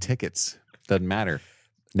got so many tickets. Doesn't matter.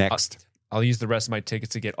 Next. I'll use the rest of my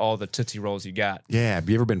tickets to get all the Tootsie Rolls you got. Yeah. Have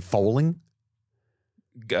you ever been foaling?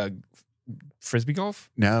 Frisbee golf?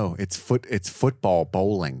 No, it's football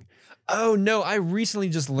bowling. Oh, no. I recently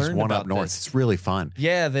just learned one about up north. this. It's really fun.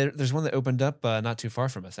 Yeah, there's one that opened up not too far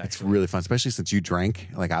from us, actually. It's really fun, especially since you drank.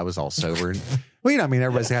 Like I was all sober. Well, you know, I mean,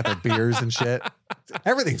 everybody's got their beers and shit.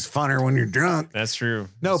 Everything's funner when you're drunk. That's true.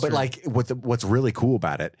 No, That's but true. like what's really cool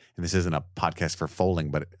about it, and this isn't a podcast for foaling,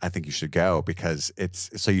 but I think you should go because it's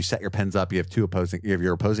so you set your pens up. You have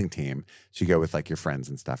your opposing team. So you go with like your friends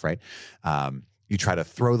and stuff, right? You try to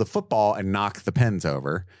throw the football and knock the pens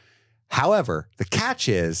over. However, the catch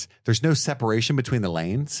is there's no separation between the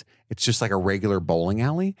lanes. It's just like a regular bowling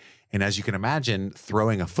alley. And as you can imagine,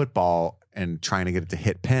 throwing a football and trying to get it to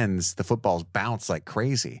hit pins, the footballs bounce like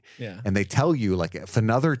crazy. Yeah. And they tell you, like, if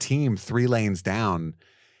another team 3 lanes down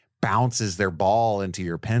bounces their ball into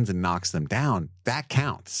your pins and knocks them down, that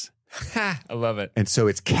counts. I love it. And so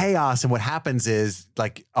it's chaos. And what happens is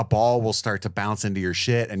like a ball will start to bounce into your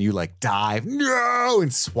shit and you like dive, no,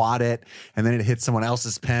 and swat it. And then it hits someone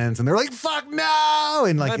else's pins and they're like, fuck no.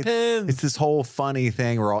 And like, it's this whole funny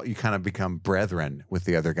thing where you kind of become brethren with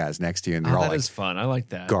the other guys next to you. And they're all that like, is fun. I like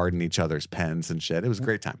that. guarding each other's pens and shit. It was a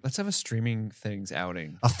great time. Let's have a streaming things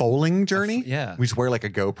outing. A foaling journey? Yeah. We just wear like a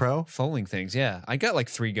GoPro. Foaling things. Yeah. I got like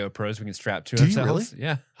 3 GoPros we can strap to Do you ourselves. really?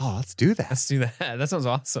 Yeah. Oh, let's do that. Let's do that. That sounds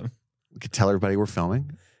awesome. We could tell everybody we're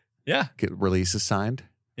filming, Yeah. get releases signed,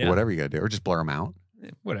 Yeah. or whatever you got to do, or just blur them out.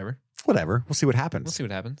 Whatever. Whatever. We'll see what happens. We'll see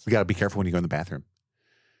what happens. We got to be careful when you go in the bathroom.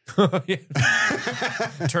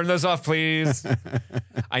 Turn those off, please.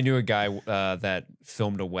 I knew a guy that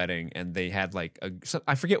filmed a wedding, and they had like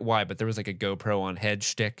I forget why, but there was like a GoPro on head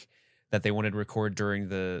shtick that they wanted to record during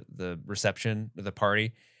the reception of the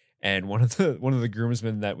party. And one of the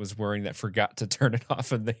groomsmen that was wearing that forgot to turn it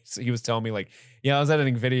off, and he was telling me like, "Yeah, I was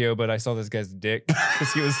editing video, but I saw this guy's dick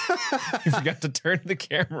because he forgot to turn the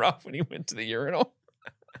camera off when he went to the urinal."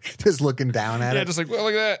 Just looking down at it. Yeah, just like, well,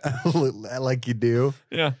 look at that. Like you do.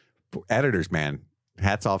 Yeah. Editors, man,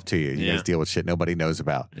 hats off to you. You guys deal with shit nobody knows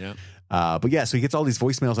about. Yeah. But yeah, so he gets all these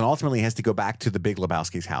voicemails and ultimately he has to go back to the Big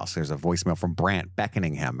Lebowski's house. There's a voicemail from Brant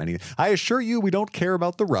beckoning him. And I assure you, we don't care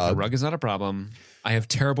about the rug. The rug is not a problem. I have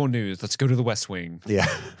terrible news. Let's go to the West Wing. Yeah.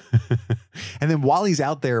 And then while he's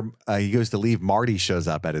out there, he goes to leave. Marty shows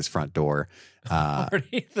up at his front door.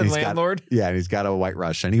 Marty, the landlord? And he's got a white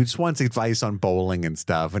Russian. And he just wants advice on bowling and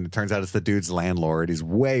stuff. And it turns out it's the dude's landlord. He's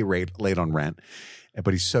way late on rent.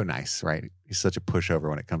 But he's so nice, right? He's such a pushover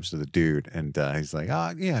when it comes to the dude. And he's like,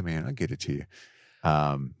 oh, yeah, man, I'll get it to you.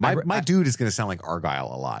 My dude is going to sound like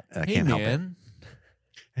Argyle a lot. And I can't help it.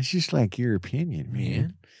 It's just like your opinion,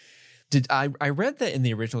 man. I read that in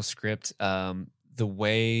the original script, the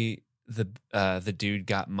way the dude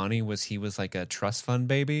got money was he was like a trust fund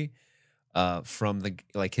baby from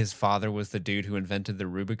his father was the dude who invented the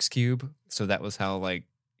Rubik's Cube. So that was how like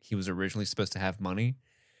he was originally supposed to have money.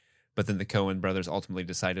 But then the Coen brothers ultimately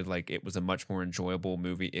decided like it was a much more enjoyable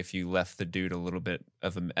movie if you left the dude a little bit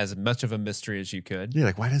of as much of a mystery as you could. Yeah,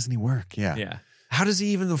 like why doesn't he work? Yeah. Yeah. How does he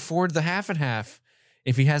even afford the half and half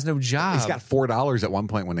if he has no job? He's got $4 at one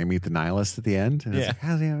point when they meet the nihilist at the end. And it's like,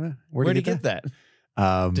 how's he? Where'd he get that?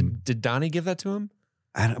 Did Donnie give that to him?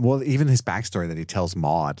 Well, even his backstory that he tells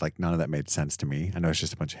Maude, like none of that made sense to me. I know it's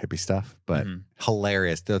just a bunch of hippie stuff, but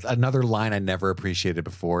hilarious. There's another line I never appreciated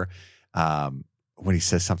before. When he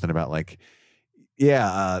says something about like, you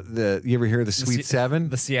ever hear the Sweet Seven?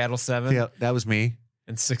 The Seattle Seven? Yeah, that was me.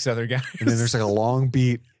 And 6 other guys. And then there's like a long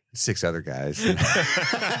beat, 6 other guys.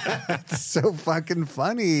 It's so fucking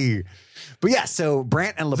funny. But yeah, so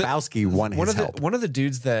Brant and Lebowski won his help. One of the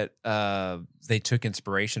dudes that they took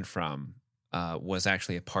inspiration from was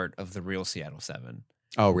actually a part of the real Seattle Seven.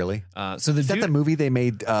 Oh, really? So is that the movie they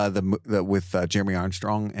made with Jeremy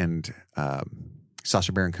Armstrong and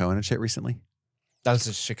Sacha Baron Cohen and shit recently? That was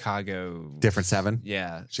a Chicago. Different Seven?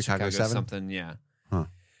 Yeah. Chicago 7? Something, yeah. Huh.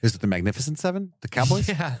 Is it the Magnificent Seven? The Cowboys?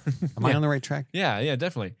 Yeah. Am I on the right track? Yeah,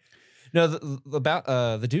 definitely. No,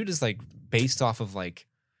 the dude is like based off of like,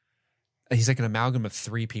 he's like an amalgam of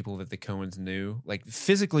 3 people that the Coens knew. Like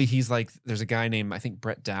physically, he's like, there's a guy named, I think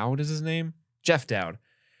Brett Dowd is his name? Jeff Dowd.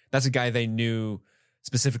 That's a guy they knew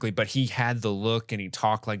specifically, but he had the look and he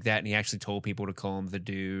talked like that and he actually told people to call him the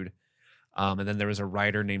dude. And then there was a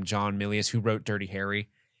writer named John Milius who wrote Dirty Harry.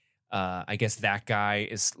 I guess that guy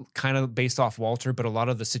is kind of based off Walter, but a lot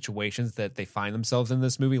of the situations that they find themselves in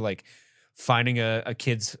this movie, like finding a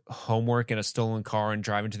kid's homework in a stolen car and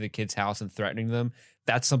driving to the kid's house and threatening them.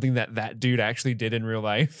 That's something that dude actually did in real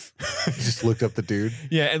life. Just looked up the dude.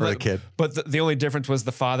 Yeah, and or the kid. But the only difference was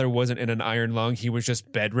the father wasn't in an iron lung; he was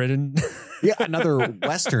just bedridden. Yeah, another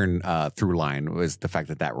Western through line was the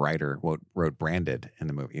fact that writer wrote Branded in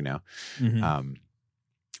the movie. You know, Mm-hmm.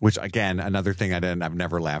 Which again, another thing I've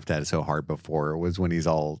never laughed at so hard before was when he's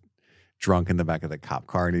all drunk in the back of the cop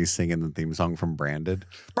car and he's singing the theme song from Branded.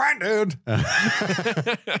 Branded!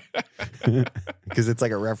 Because it's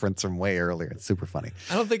like a reference from way earlier. It's super funny.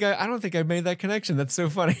 I don't think I made that connection. That's so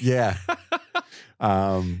funny. Yeah.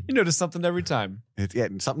 You notice something every time.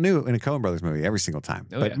 It's something new in a Coen Brothers movie every single time.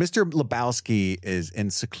 Oh, but yeah. Mr. Lebowski is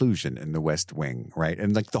in seclusion in the West Wing, right?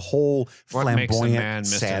 And like the whole What makes a flamboyant man,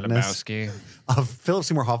 Mr. sadness Lebowski? of Philip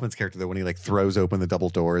Seymour Hoffman's character, though, when he like throws open the double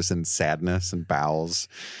doors and sadness and bowels.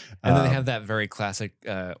 And then they have that very classic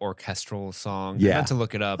orchestral song. Yeah. I meant to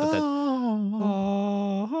look it up, but that.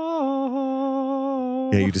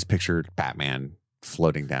 Yeah, you just pictured Batman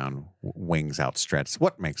floating down, wings outstretched.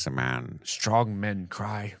 What makes a man? Strong men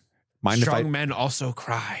cry. Mind Strong men also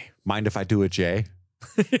cry. Mind if I do it, Jay?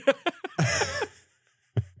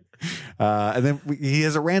 And then he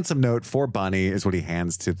has a ransom note for Bunny, is what he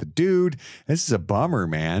hands to the dude. This is a bummer,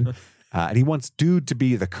 man. And he wants dude to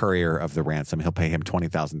be the courier of the ransom. He'll pay him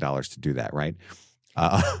 $20,000 to do that, right?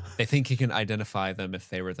 They think he can identify them if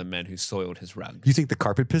they were the men who soiled his rug. You think the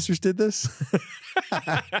carpet pissers did this?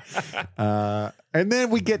 And then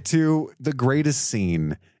we get to the greatest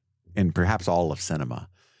scene in perhaps all of cinema,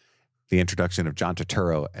 the introduction of John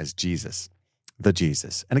Turturro as Jesus, the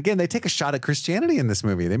Jesus. And again, they take a shot at Christianity in this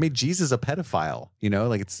movie. They made Jesus a pedophile, you know,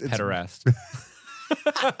 like it's Pederast.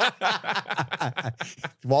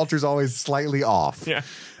 Walter's always slightly off. Yeah.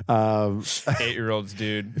 8-year-olds,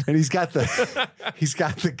 dude. And he's got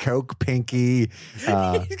the Coke pinky. He's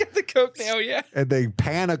got the coke now, yeah. And they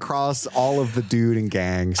pan across all of the dude and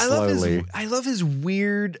gang slowly. I love his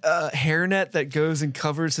weird hairnet that goes and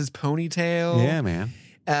covers his ponytail. Yeah, man.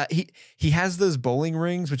 He has those bowling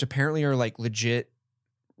rings, which apparently are like legit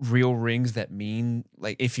real rings that mean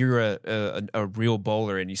like if you're a real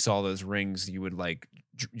bowler and you saw those rings, you would like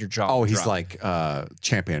your jaw. Oh, would he's drop. like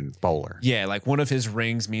champion bowler. Yeah, like one of his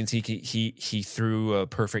rings means he threw a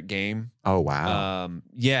perfect game. Oh wow.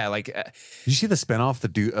 Yeah, like Did you see the spinoff,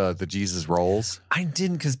 the Jesus Rolls? I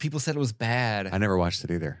didn't because people said it was bad. I never watched it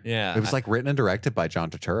either. Yeah, It was like written and directed by John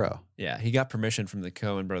Turturro. Yeah, he got permission from the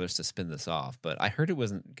Coen brothers to spin this off, but I heard it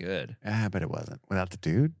wasn't good. But it wasn't without the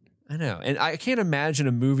dude. I know, and I can't imagine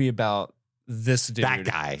a movie about this dude, That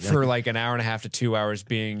guy. for like an hour and a half to 2 hours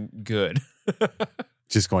being good.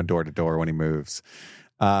 Just going door to door when he moves.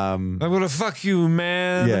 I'm gonna fuck you,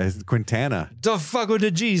 man. Yeah, Quintana. The fuck with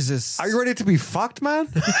the Jesus. Are you ready to be fucked, man?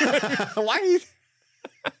 Why are you?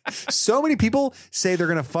 So many people say they're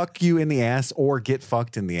gonna fuck you in the ass or get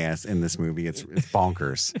fucked in the ass in this movie. It's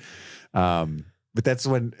bonkers. But that's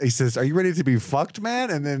when he says, "Are you ready to be fucked, man?"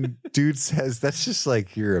 And then dude says, "That's just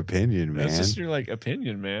like your opinion, man." That's just your like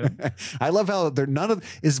opinion, man. I love how they're none of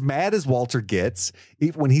as mad as Walter gets.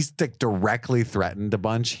 When he's like directly threatened a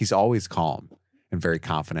bunch, he's always calm and very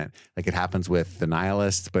confident. Like it happens with the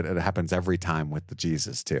nihilists, but it happens every time with the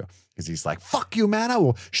Jesus too. Because he's like, "Fuck you, man! I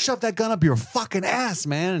will shove that gun up your fucking ass,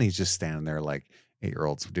 man!" And he's just standing there like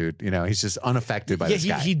 8-year-olds, dude. You know, he's just unaffected by this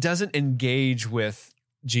guy. He doesn't engage with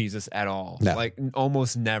Jesus at all. No. Like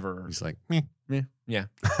almost never. He's like, meh. Yeah.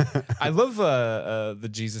 I love the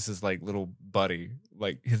Jesus's like little buddy,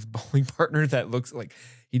 like his bowling partner that looks like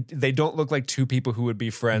they don't look like two people who would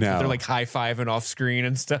be friends. No. But they're like high-fiving off screen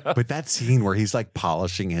and stuff. But that scene where he's like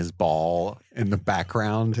polishing his ball in the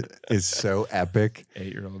background is so epic.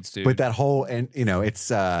 8-year-olds, dude. But that whole, and you know,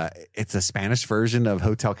 it's a Spanish version of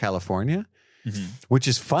Hotel California, which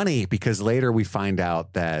is funny because later we find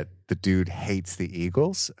out that the dude hates the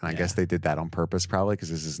Eagles. And I guess they did that on purpose probably because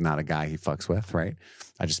this is not a guy he fucks with, right?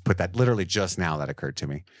 I just put that literally just now that occurred to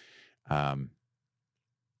me. But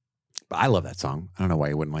I love that song. I don't know why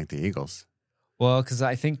you wouldn't like the Eagles. Well, because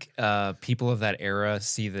I think people of that era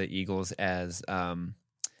see the Eagles as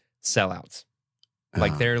sellouts.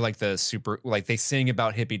 Like they're like the super, like they sing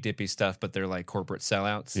about hippy dippy stuff, but they're like corporate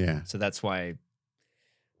sellouts. Yeah. So that's why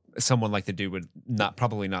someone like the dude would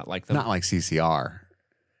probably not like them. Not like CCR.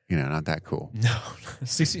 You know, not that cool. No,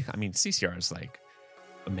 CCR is like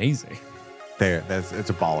amazing. It's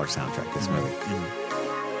a baller soundtrack, this movie.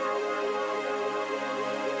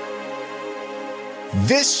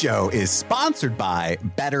 This show is sponsored by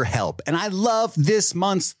BetterHelp, and I love this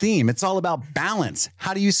month's theme. It's all about balance.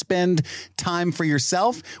 How do you spend time for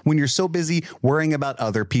yourself when you're so busy worrying about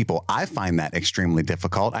other people? I find that extremely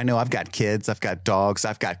difficult. I know I've got kids, I've got dogs,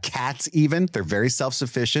 I've got cats even. They're very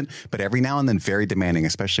self-sufficient, but every now and then very demanding,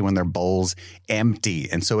 especially when their bowl's empty.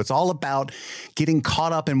 And so it's all about getting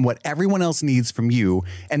caught up in what everyone else needs from you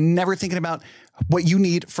and never thinking about what you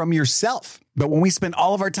need from yourself. But when we spend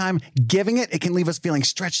all of our time giving it, it can leave us feeling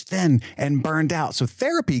stretched thin and burned out. So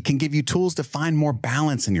therapy can give you tools to find more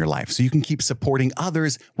balance in your life so you can keep supporting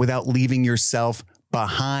others without leaving yourself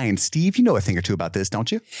behind. Steve, you know a thing or two about this,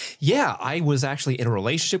 don't you? Yeah, I was actually in a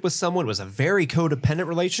relationship with someone. It was a very codependent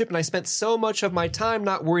relationship, and I spent so much of my time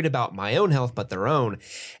not worried about my own health, but their own.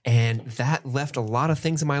 And that left a lot of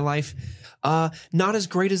things in my life not as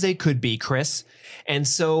great as they could be, Chris. And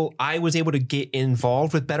so I was able to get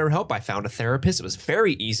involved with BetterHelp. I found a therapist. It was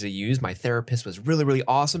very easy to use. My therapist was really, really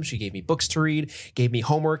awesome. She gave me books to read, gave me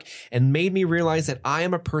homework, and made me realize that I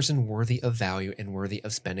am a person worthy of value and worthy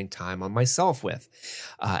of spending time on myself with.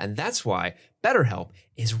 And that's why BetterHelp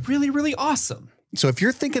is really, really awesome. So if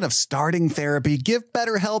you're thinking of starting therapy, give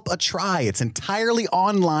BetterHelp a try. It's entirely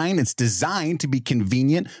online. It's designed to be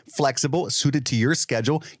convenient, flexible, suited to your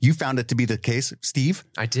schedule. You found it to be the case, Steve?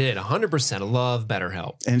 I did. 100%. I love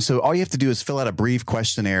BetterHelp. And so all you have to do is fill out a brief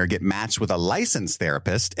questionnaire, get matched with a licensed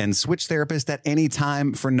therapist, and switch therapist at any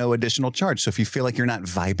time for no additional charge. So if you feel like you're not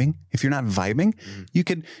vibing, you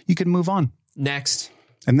can move on. Next.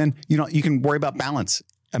 And then, you can worry about balance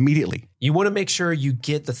immediately. You want to make sure you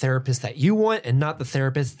get the therapist that you want and not the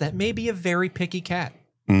therapist that may be a very picky cat.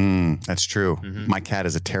 That's true. My cat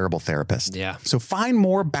is a terrible therapist. Yeah. So find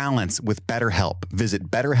more balance with BetterHelp. Visit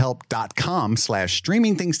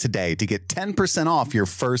betterhelp.com/streamingthings today to get 10% off your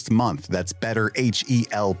first month. That's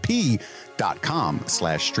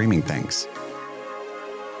betterhelp.com/streamingthings.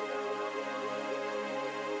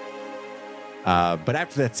 But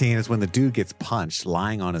after that scene is when the dude gets punched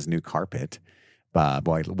lying on his new carpet.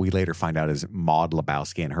 We later find out is Big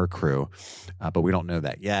Lebowski and her crew, but we don't know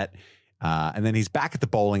that yet. And then he's back at the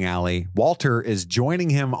bowling alley. Walter is joining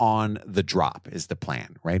him on the drop is the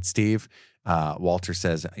plan, right, Steve? Walter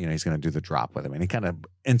says, he's going to do the drop with him. And he kind of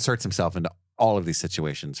inserts himself into all of these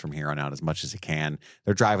situations from here on out as much as he can.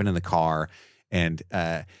 They're driving in the car, and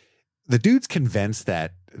the dude's convinced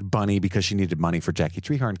that Bunny, because she needed money for Jackie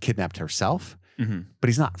Treehorn, kidnapped herself. But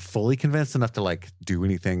he's not fully convinced enough to do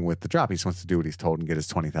anything with the drop. He just wants to do what he's told and get his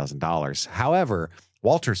 $20,000. However,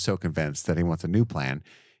 Walter's so convinced that he wants a new plan.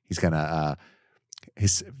 He's going to,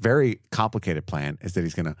 his very complicated plan is that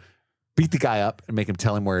he's going to beat the guy up and make him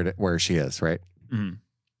tell him where she is, right? And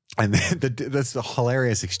then that's the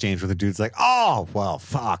hilarious exchange where the dude's like, oh, well,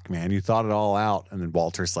 fuck, man, you thought it all out. And then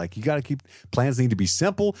Walter's like, you got to keep, plans need to be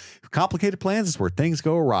simple. Complicated plans is where things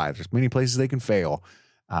go awry. There's many places they can fail.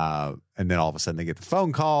 And then all of a sudden they get the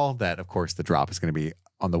phone call that, of course, the drop is going to be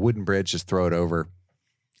on the wooden bridge. Just throw it over,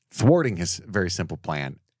 thwarting his very simple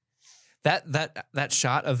plan. That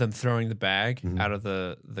shot of them throwing the bag out of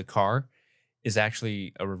the car is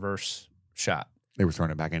actually a reverse shot. They were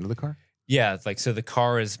throwing it back into the car? Yeah, so the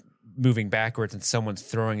car is moving backwards and someone's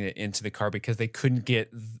throwing it into the car because they couldn't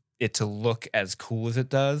get it to look as cool as it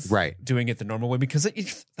does. Right. Doing it the normal way because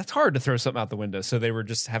that's hard to throw something out the window. So they were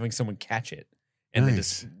just having someone catch it. And they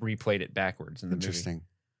just replayed it backwards in the Interesting. movie.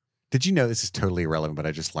 Did you know, this is totally irrelevant, but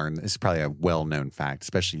I just learned, this is probably a well-known fact,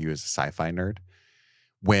 especially you as a sci-fi nerd.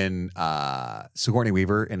 When Sigourney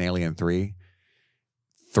Weaver in Alien 3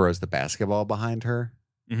 throws the basketball behind her.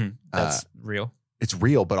 That's real. It's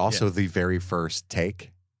real, but also the very first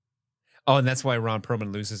take. Oh, and that's why Ron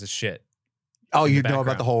Perlman loses his shit. Oh, you know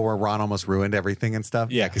about the whole where Ron almost ruined everything and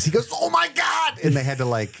stuff? Yeah, because he goes, oh my God! And they had to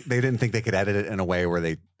they didn't think they could edit it in a way where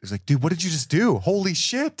it was like, dude, what did you just do? Holy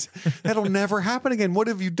shit. That'll never happen again. What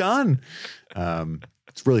have you done? It's a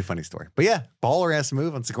really funny story. But yeah, baller ass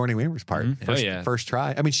move on Sigourney Weaver's part. First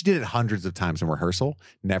try. I mean, she did it hundreds of times in rehearsal,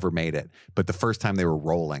 never made it. But the first time they were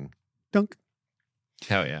rolling, dunk.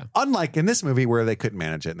 Hell yeah. Unlike in this movie where they couldn't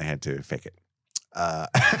manage it and they had to fake it. A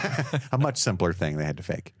much simpler thing they had to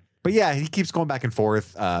fake. But yeah, he keeps going back and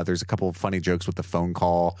forth. There's a couple of funny jokes with the phone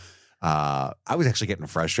call. I was actually getting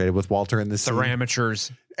frustrated with Walter in this scene. They're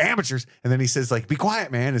amateurs. Amateurs. And then he says, be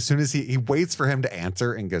quiet, man. As soon as he waits for him to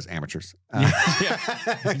answer and goes, amateurs.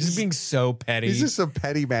 He's just being so petty. He's just a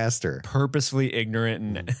petty master. Purposefully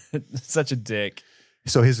ignorant and such a dick.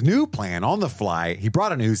 So his new plan on the fly, he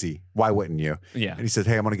brought an Uzi. Why wouldn't you? Yeah. And he said,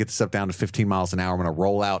 hey, I'm going to get this up down to 15 miles an hour. I'm going to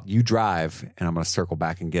roll out. You drive. And I'm going to circle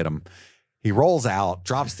back and get him. He rolls out,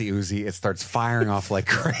 drops the Uzi. It starts firing off like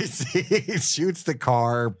crazy. He shoots the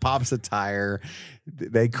car, pops a tire.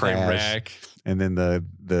 They crash. And then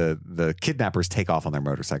the kidnappers take off on their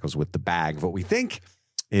motorcycles with the bag. What we think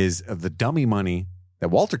is the dummy money that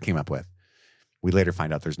Walter came up with. We later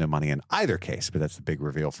find out there's no money in either case, but that's the big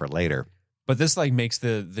reveal for later. But this like makes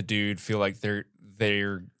the dude feel like they're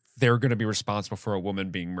going to be responsible for a woman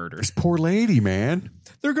being murdered. This poor lady, man.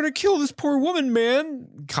 They're going to kill this poor woman,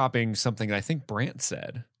 man. Copying something I think Brant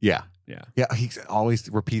said. Yeah. Yeah. Yeah. He always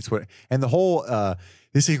repeats what, and the whole,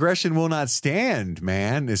 this aggression will not stand,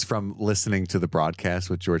 man, is from listening to the broadcast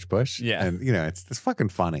with George Bush. Yeah. And, you know, it's fucking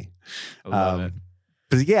funny. I love it.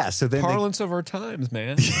 But yeah, so then Parlance of our times,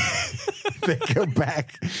 man. they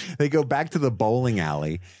go back to the bowling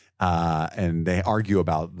alley. And they argue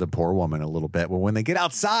about the poor woman a little bit. Well, when they get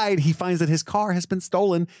outside, he finds that his car has been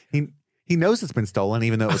stolen. He knows it's been stolen,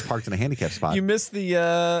 even though it was parked in a handicap spot. You missed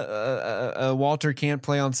the Walter can't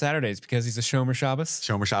play on Saturdays because he's a Shomer Shabbos.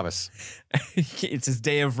 Shomer Shabbos. It's his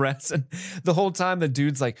day of rest. And the whole time the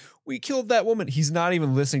dude's like, we killed that woman. He's not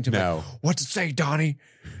even listening to me. No. What's it say, Donnie?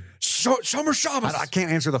 Shomer Shabbos. I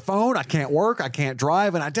can't answer the phone. I can't work. I can't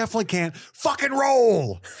drive. And I definitely can't fucking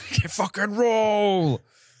roll. Can't fucking roll.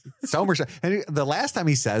 Shomer Shabbos. And the last time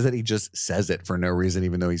he says it, he just says it for no reason,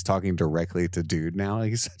 even though he's talking directly to dude now.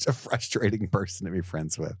 He's such a frustrating person to be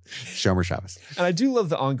friends with. Shomer Shabbos. And I do love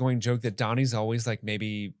the ongoing joke that Donnie's always like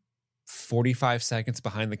maybe 45 seconds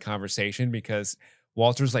behind the conversation because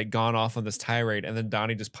Walter's like gone off on this tirade and then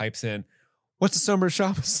Donnie just pipes in, what's the Shomer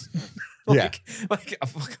Shabbos? Like,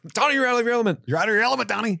 Donnie, you're out of your element. You're out of your element,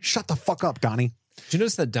 Donnie. Shut the fuck up, Donnie. Did you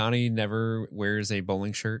notice that Donnie never wears a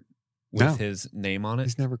bowling shirt with his name on it?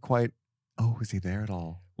 He's never quite. Oh, is he there at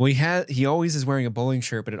all? Well, he always is wearing a bowling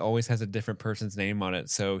shirt, but it always has a different person's name on it.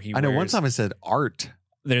 So I know one time it said Art.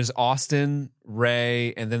 There's Austin,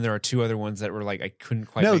 Ray, and then there are two other ones that were like I couldn't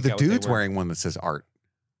quite. No, make the out what they dude's were. wearing one that says Art.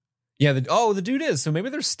 Yeah, the dude is. So maybe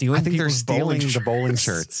they're stealing. I think they're stealing the bowling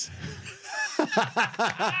shirts.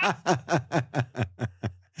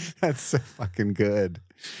 That's so fucking good.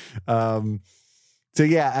 So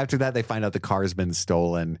yeah, after that they find out the car's been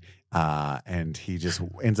stolen, and he just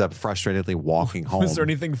ends up frustratedly walking home. Was there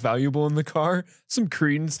anything valuable in the car? Some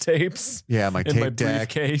Creedence tapes? Yeah, my tape my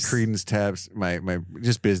deck, briefcase. Creedence tapes, my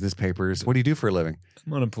just business papers. What do you do for a living?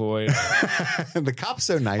 I'm unemployed. The cop's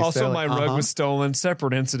so nice. Also, though. my rug was stolen.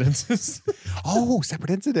 Separate incidences. Oh, separate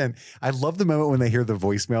incident. I love the moment when they hear the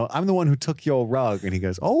voicemail. I'm the one who took your rug, and he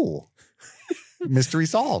goes, "Oh, mystery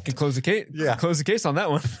solved." Can close the case. Yeah, close the case on that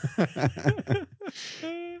one.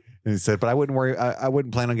 And he said, "But I wouldn't worry. I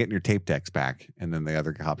wouldn't plan on getting your tape decks back." And then the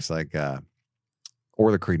other cop's like,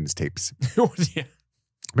 "Or the Creedence tapes." Yeah.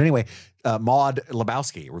 But anyway, Maud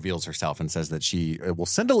Lebowski reveals herself and says that she will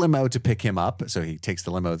send a limo to pick him up. So he takes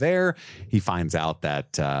the limo there. He finds out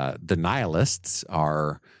that the Nihilists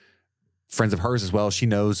are friends of hers as well. She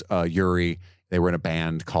knows Yuri. They were in a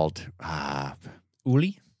band called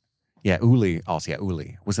Uli? Yeah, Uli. Also, yeah,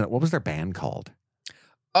 Uli. What was their band called?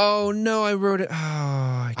 Oh, no, I wrote it. Oh,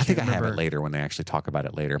 I think I remember. have it later when they actually talk about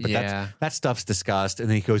it later. But Yeah. that stuff's discussed. And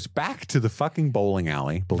then he goes back to the fucking bowling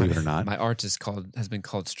alley, believe it or not. My art has been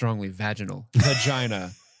called strongly vaginal.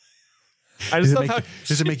 Vagina. I Does just it, love make,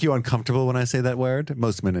 does it make you uncomfortable when I say that word?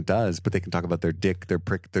 Most men it does, but they can talk about their dick, their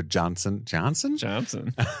prick, their Johnson. Johnson?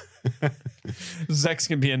 Johnson. Sex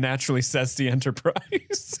can be a naturally zesty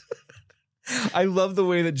enterprise. I love the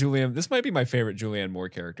way that Julianne, this might be my favorite Julianne Moore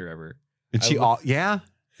character ever. And she, yeah.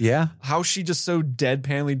 How she just so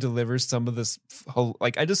deadpanly delivers some of this,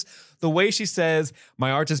 the way she says, my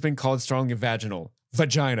art has been called strongly vaginal.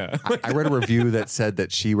 Vagina. I read a review that said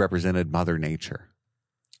that she represented Mother Nature,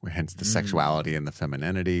 hence the sexuality and the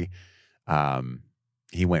femininity.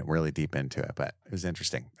 He went really deep into it, but it was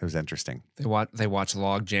interesting. They watch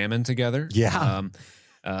Log Jammin' together. Yeah.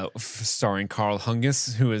 Starring Carl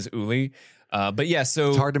Hungus, who is Uli. But yeah, so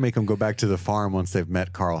it's hard to make them go back to the farm once they've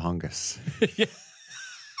met Carl Hungus. Yeah.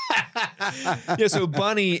 Yeah, so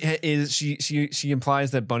Bunny is she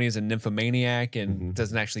implies that Bunny is a nymphomaniac and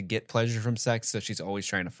doesn't actually get pleasure from sex, so she's always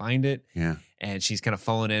trying to find it. Yeah. And she's kind of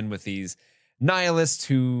fallen in with these nihilists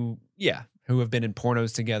who have been in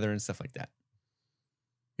pornos together and stuff like that.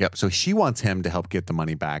 Yep. So she wants him to help get the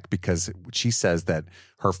money back because she says that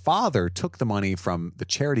her father took the money from the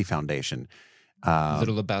charity foundation.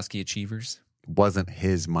 Little Lebowski Achievers. Wasn't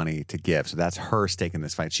his money to give. So that's her stake in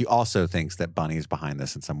this fight. She also thinks that Bunny is behind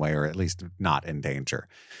this in some way, or at least not in danger.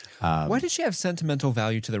 Why did she have sentimental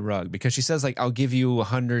value to the rug? Because she says, like, I'll give you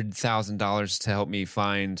 $100,000 to help me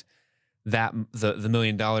find that the $1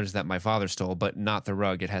 million that my father stole, but not the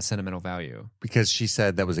rug. It has sentimental value. Because she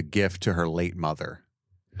said that was a gift to her late mother.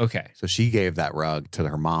 Okay. So she gave that rug to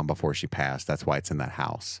her mom before she passed. That's why it's in that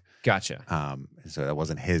house. Gotcha. So that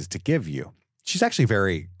wasn't his to give you. She's actually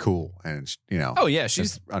very cool and, Oh, yeah.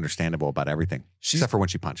 She's understandable about everything, except for when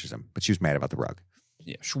she punches him. But she was mad about the rug.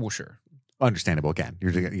 Yeah, sure. Understandable again.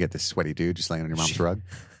 You get this sweaty dude just laying on your mom's rug.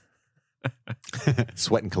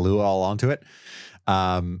 Sweating Kahlua all onto it.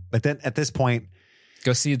 But then at this point,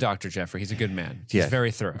 go see a doctor, Jeffrey. He's a good man. He's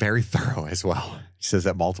very thorough. Very thorough as well. He says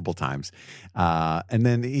that multiple times. And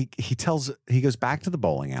then he goes back to the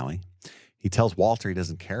bowling alley. He tells Walter he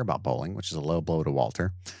doesn't care about bowling, which is a low blow to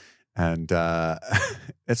Walter. And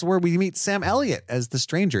that's where we meet Sam Elliott as the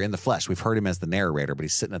stranger in the flesh. We've heard him as the narrator, but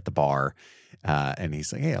he's sitting at the bar and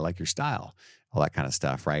he's like, hey, I like your style. All that kind of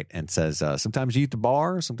stuff, right? And says, sometimes you eat the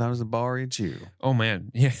bar, sometimes the bar eats you. Oh, man.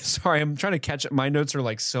 Yeah, sorry. I'm trying to catch up. My notes are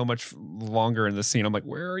like so much longer in the scene. I'm like,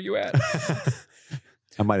 where are you at?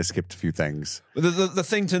 I might have skipped a few things. The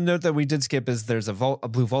thing to note that we did skip is there's a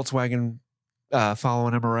blue Volkswagen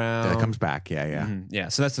following him around. That comes back. Yeah. Mm-hmm. Yeah,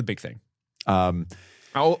 so that's the big thing.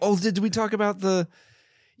 Did we talk about the...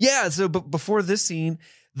 Yeah, so before this scene,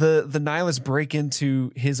 the nihilists break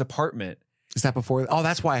into his apartment. Is that before? Oh,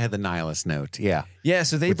 that's why I had the nihilist note. Yeah. Yeah,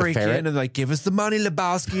 so they break in and they're like, give us the money,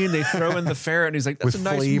 Lebowski. And they throw in the ferret. And he's like, that's a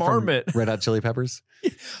nice marmot. Red Hot Chili Peppers.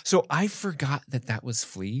 So I forgot that was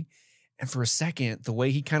Flea. And for a second, the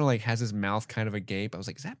way he kind of like has his mouth kind of agape, I was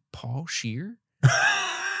like, is that Paul Scheer?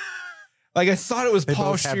 Like I thought it was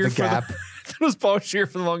Paul Scheer for I thought it was Paul Scheer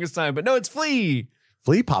for the longest time, but no, it's Flea.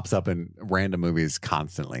 Flea pops up in random movies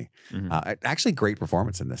constantly. Mm-hmm. Actually, great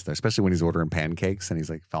performance in this, though, especially when he's ordering pancakes and he's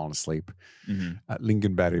like falling asleep. Mm-hmm.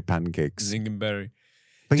 Lingonberry pancakes. Lingonberry.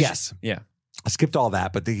 But yes. Yeah. I skipped all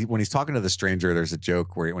that, but when he's talking to the stranger, there's a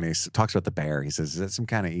joke where when he talks about the bear, he says, is that some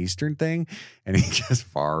kind of Eastern thing? And he gets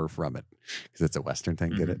far from it because it's a Western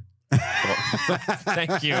thing. Mm-hmm. Get it?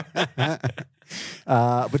 Thank you.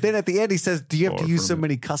 But then at the end, he says, do you have to use so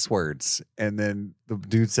many cuss words? And then the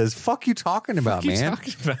dude says, fuck you talking about, man.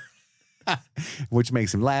 Which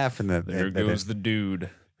makes him laugh. And there goes the dude.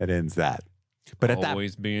 That ends that. But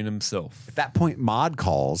always being himself. At that point, Maude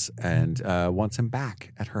calls and wants him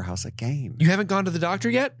back at her house again. You haven't gone to the doctor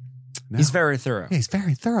yet? No. He's very thorough. Yeah, he's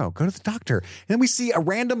very thorough. Go to the doctor. And then we see a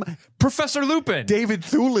random Professor Lupin. David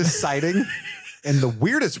Thewlis sighting. In the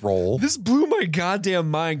weirdest role. This blew my goddamn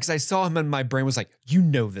mind because I saw him and my brain was like, you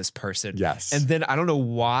know this person. Yes. And then I don't know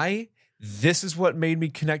why this is what made me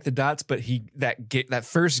connect the dots, but that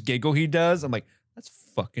first giggle he does, I'm like, that's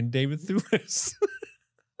fucking David Thewlis.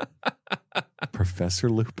 Professor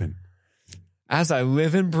Lupin. As I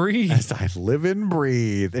live and breathe. As I live and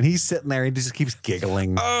breathe. And he's sitting there and he just keeps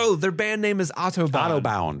giggling. Oh, their band name is Autobahn.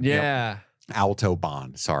 Autobahn. Yeah. Yep.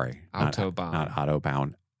 Autobahn. Sorry. Autobahn. Not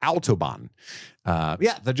Autobahn. Autobahn.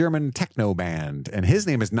 The German techno band. And his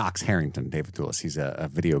name is Knox Harrington, David Thewlis. He's a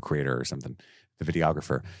video creator or something, the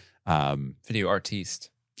videographer. Video artiste.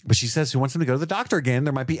 But she says she wants him to go to the doctor again.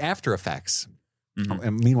 There might be after effects. Mm-hmm.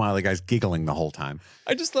 And meanwhile, the guy's giggling the whole time.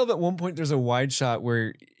 I just love at one point there's a wide shot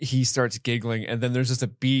where he starts giggling and then there's just a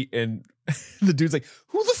beat and the dude's like,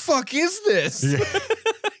 who the fuck is this? Yeah.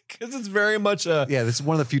 Because it's very much this is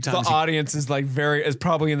one of the few times the audience is like is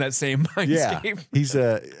probably in that same mindscape. Yeah, he's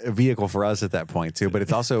a vehicle for us at that point too. But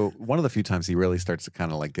it's also one of the few times he really starts to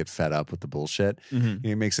kind of like get fed up with the bullshit. Mm-hmm.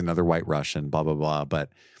 He makes another White Russian, blah blah blah. But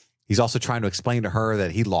he's also trying to explain to her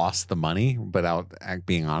that he lost the money without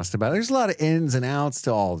being honest about it. There's a lot of ins and outs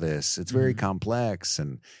to all this. It's very complex,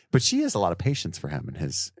 but she has a lot of patience for him and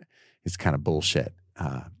his kind of bullshit.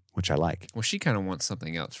 Which I like. Well, she kind of wants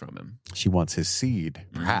something else from him. She wants his seed,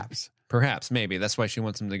 perhaps. Perhaps, maybe. That's why she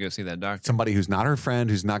wants him to go see that doctor. Somebody who's not her friend,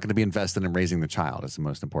 who's not going to be invested in raising the child is the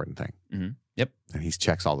most important thing. Mm-hmm. Yep. And he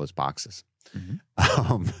checks all those boxes.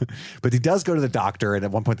 Mm-hmm. But he does go to the doctor, and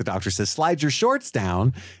at one point the doctor says, slide your shorts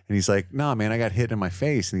down. And he's like, no, man, I got hit in my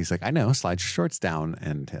face. And he's like, I know, slide your shorts down.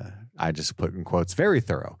 And I just put in quotes, very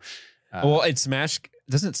thorough.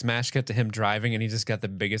 Doesn't Smash cut to him driving and he just got the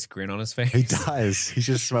biggest grin on his face? He does. He's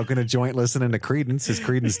just smoking a joint listening to his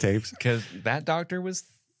Creedence tapes. Because that doctor was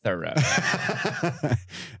thorough.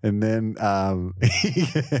 And then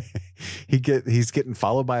he's getting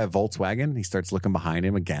followed by a Volkswagen. He starts looking behind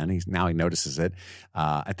him again. Now he notices it.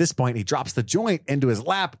 At this point, he drops the joint into his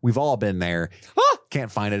lap. We've all been there.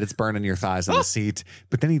 Can't find it. It's burning your thighs on the seat.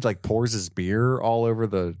 But then he like pours his beer all over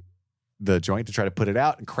the joint to try to put it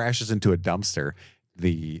out and crashes into a dumpster.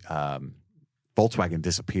 The Volkswagen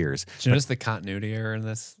disappears. Did you notice the continuity error in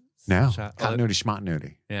this? No. Shot? Continuity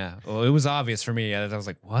schmontinuity. Yeah. Well, it was obvious for me. I was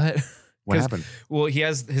like, what? What happened? Well,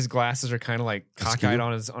 his glasses are kind of like cockeyed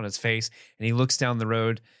on his face, and he looks down the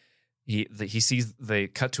road. He sees they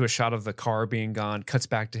cut to a shot of the car being gone, cuts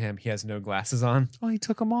back to him. He has no glasses on. Oh, he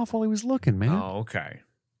took them off while he was looking, man. Oh, okay.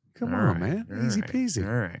 Come on, man. Easy peasy.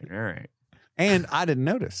 All right. And I didn't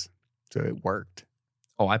notice. So it worked.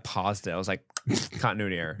 Oh, I paused it. I was like,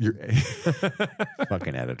 continuity error. You're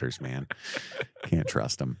fucking editors, man. Can't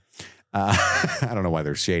trust them. I don't know why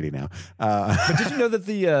they're shady now. But did you know that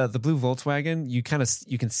the blue Volkswagen, you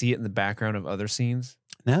can see it in the background of other scenes?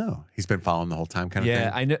 No, he's been following the whole time, kind of thing.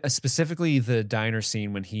 Yeah, I know specifically the diner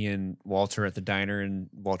scene when he and Walter at the diner, and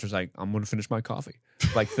Walter's like, "I'm going to finish my coffee."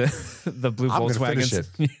 Like the blue I'm Volkswagens.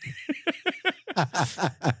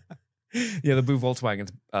 Yeah, the blue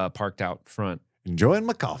Volkswagen's parked out front. Enjoying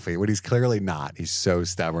my coffee, when he's clearly not. He's so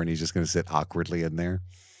stubborn. He's just going to sit awkwardly in there.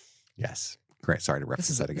 Yes. Great. Sorry to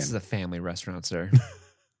reference that again. This is a family restaurant, sir.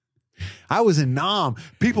 I was in Nam.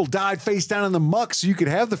 People died face down in the muck so you could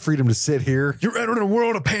have the freedom to sit here. You're entering a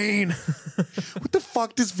world of pain. What the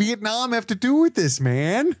fuck does Vietnam have to do with this,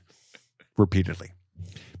 man? Repeatedly.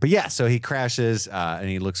 But yeah, so he crashes and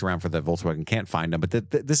he looks around for the Volkswagen, can't find him. But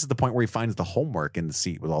this is the point where he finds the homework in the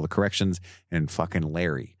seat with all the corrections and fucking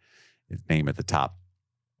Larry, his name at the top.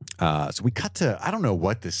 So we cut to, I don't know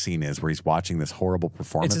what this scene is where he's watching this horrible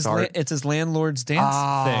performance art. It's his landlord's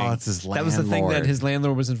dance thing. It's his landlord. That was the thing that his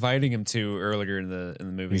landlord was inviting him to earlier in the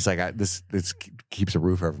movie. He's like, this keeps a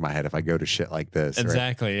roof over my head if I go to shit like this.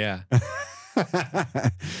 Exactly, right? yeah.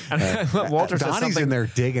 Walter says Donnie's in there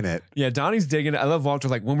digging it. Yeah, Donnie's digging it. I love Walter.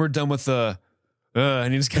 Like, when we're done with the,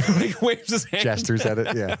 and he just kind of like waves his hand, gestures at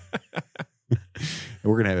it. Yeah.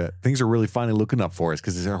 We're gonna have it. Things are really finally looking up for us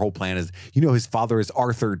because their whole plan is, his father is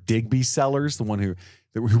Arthur Digby Sellers, the one who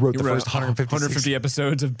wrote the first 150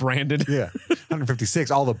 episodes of Brandon. Yeah, 156,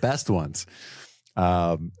 all the best ones.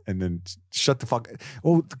 And then shut the fuck.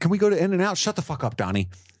 Oh, can we go to In-N-Out? Shut the fuck up, Donnie.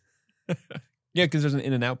 Yeah, because there's an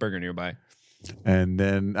In-N-Out burger nearby. And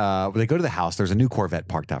then when they go to the house, there's a new Corvette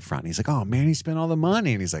parked out front. And he's like, "Oh man, he spent all the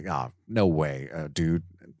money." And he's like, "Oh, no way, dude.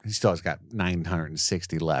 He still has got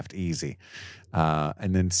 960 left, easy."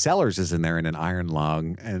 And then Sellers is in there in an iron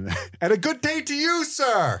lung, and a good day to you,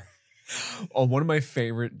 sir. Oh, one of my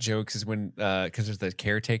favorite jokes is when because there's the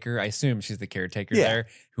caretaker. I assume she's the caretaker there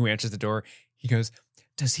who answers the door. He goes,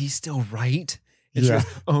 "Does he still write?" And she goes,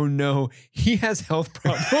 "Oh no, he has health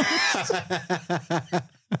problems."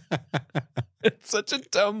 It's such a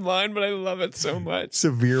dumb line, but I love it so much.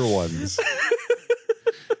 Severe ones.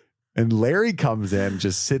 And Larry comes in,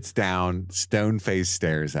 just sits down, stone face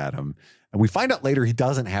stares at him. And we find out later he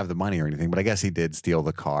doesn't have the money or anything, but I guess he did steal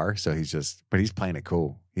the car. So but he's playing it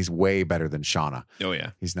cool. He's way better than Shauna. Oh,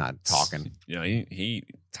 yeah. He's not talking. He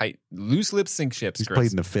tight, loose lips sink ships. He's Chris.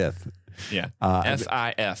 played in the fifth. Yeah.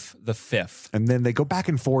 FIF, the fifth. And then they go back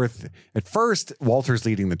and forth. At first, Walter's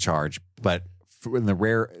leading the charge, but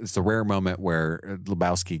it's the rare moment where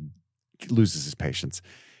Lebowski loses his patience.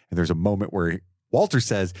 And there's a moment where Walter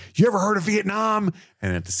says, "You ever heard of Vietnam?"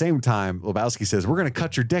 And at the same time, Lebowski says, "We're going to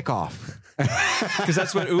cut your dick off." Because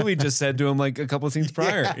that's what Uli just said to him like a couple of scenes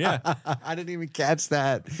prior. Yeah. I didn't even catch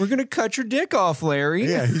that. "We're going to cut your dick off, Larry."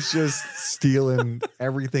 Yeah, he's just stealing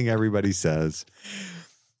everything everybody says.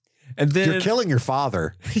 And then you're killing your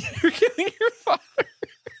father. You're killing your father.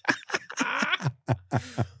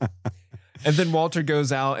 And then Walter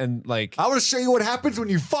goes out and like, "I want to show you what happens when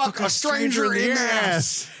you fuck a stranger in the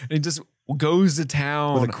ass." And he just goes to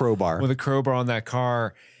town with a crowbar on that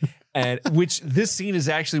car. And which this scene is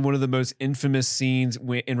actually one of the most infamous scenes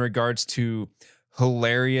in regards to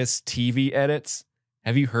hilarious TV edits.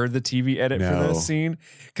 Have you heard the TV edit for this scene?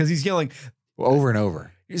 Because he's yelling over and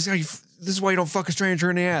over. He's like, "This is why you don't fuck a stranger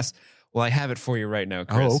in the ass." Well, I have it for you right now,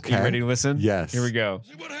 Chris. Oh, okay. Are you ready to listen? Yes. Here we go.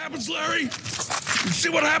 See what happens, Larry? You see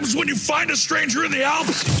what happens when you find a stranger in the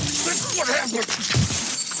Alps? That's what happens.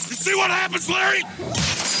 You see what happens, Larry?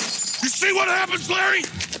 You see what happens, Larry?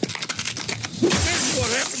 That's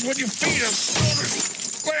what happens when you feed a stoner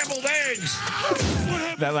scrambled eggs.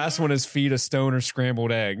 That last one is feed a stoner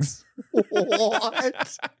scrambled eggs.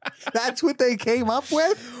 What? That's what they came up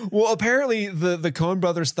with? Well, apparently the Coen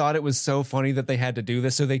brothers thought it was so funny that they had to do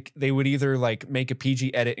this. So they would either like make a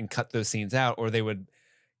PG edit and cut those scenes out, or they would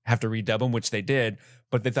have to redub them, which they did.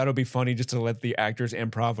 But they thought it would be funny just to let the actors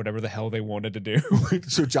improv whatever the hell they wanted to do.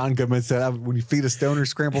 So John Goodman said, "When you feed a stoner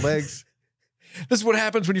scrambled eggs." This is what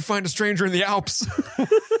happens when you find a stranger in the Alps.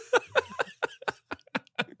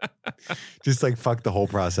 Just like fuck the whole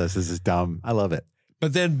process. This is dumb. I love it.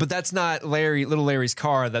 But that's not little Larry's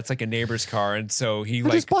car. That's like a neighbor's car. And so he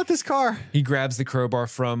just bought this car. He grabs the crowbar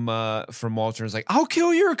from Walter and is like, "I'll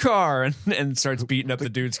kill your car," and starts beating up the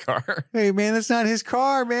dude's car. Hey man, that's not his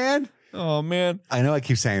car, man. Oh man. I know I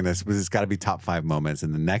keep saying this, but it's got to be top 5 moments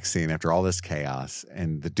in the next scene after all this chaos.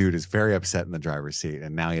 And the dude is very upset in the driver's seat,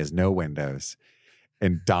 and now he has no windows.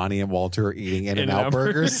 and Donnie and Walter are eating In-N-Out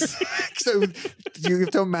burgers. So you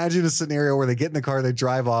have to imagine a scenario where they get in the car, they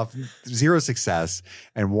drive off, zero success,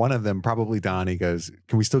 and one of them, probably Donnie, goes,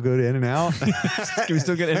 "Can we still go to In-N-Out? Can we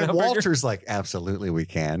still get In-N-Out And burger? Walter's like, "Absolutely, we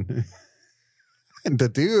can." And the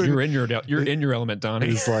dude, You're in your element, Donnie.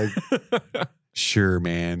 he's like, "Sure,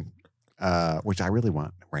 man." Which I really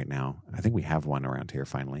want right now. I think we have one around here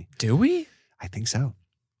finally. Do we? I think so.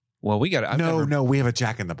 Well, we got it. No, we have a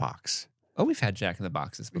Jack in the Box. Oh, we've had Jack in the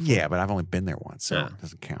Boxes before. Yeah, but I've only been there once, so Yeah. it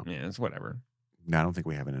doesn't count. Yeah, it's whatever. No, I don't think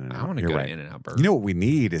we have an In-N-Out. I want to You're go right. to In-N-Out Burger. You know what we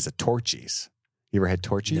need is a Torchy's. You ever had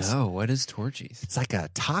Torchy's? No, what is Torchy's? It's like a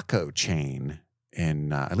taco chain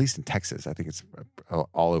in, at least in Texas. I think it's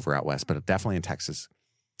all over out west, but definitely in Texas.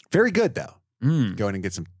 Very good though. Go in and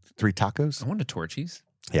get some 3 tacos. I want a Torchy's.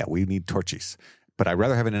 Yeah, we need Torchy's, but I'd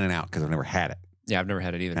rather have an In-N-Out because I've never had it. Yeah, I've never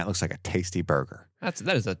had it either. And that looks like a tasty burger.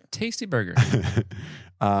 That is a tasty burger.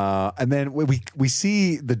 And then we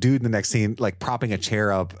see the dude in the next scene like propping a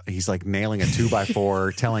chair up. He's like nailing a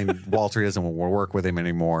 2x4, telling Walter he doesn't want to work with him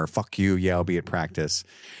anymore. Fuck you. Yeah, I'll be at practice.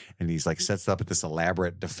 And he's like sets up at this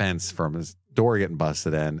elaborate defense from his door getting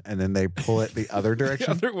busted in. And then they pull it the other direction.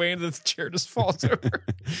 The other way, and the chair just falls over.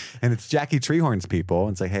 And it's Jackie Treehorn's people.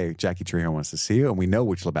 And it's like, hey, Jackie Treehorn wants to see you. And we know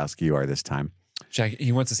which Lebowski you are this time.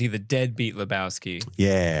 He wants to see the deadbeat Lebowski.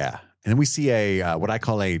 Yeah. And then we see a what I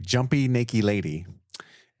call a jumpy, naked lady.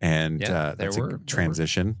 And that's a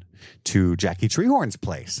transition to Jackie Treehorn's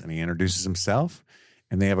place. And he introduces himself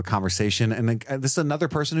and they have a conversation. And this is another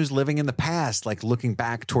person who's living in the past, like looking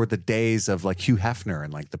back toward the days of like Hugh Hefner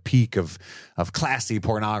and like the peak of classy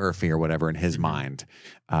pornography or whatever in his mind.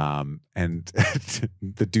 And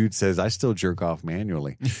the dude says, I still jerk off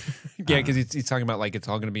manually. Yeah, because he's talking about like it's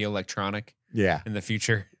all going to be electronic. Yeah. In the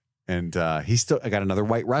future. And I got another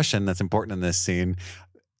White Russian that's important in this scene.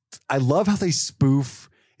 I love how they spoof.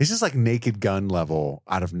 It's just like Naked Gun level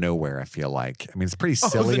out of nowhere, I feel like. I mean, it's pretty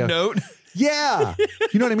silly. The note? Yeah.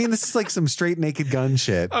 You know what I mean? This is like some straight Naked Gun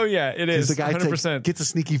shit. Oh, yeah, it is. The guy 100%. Gets a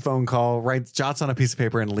sneaky phone call, jots on a piece of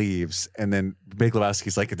paper and leaves. And then Big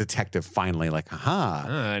Lebowski's like a detective finally, like,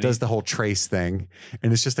 does the whole trace thing.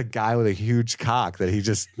 And it's just a guy with a huge cock that he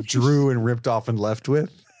just drew and ripped off and left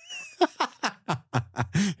with.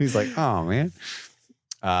 He's like, oh, man.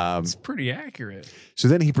 It's pretty accurate. So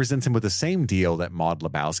then he presents him with the same deal that Maud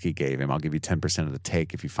Lebowski gave him. I'll give you 10% of the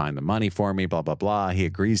take if you find the money for me, blah, blah, blah. He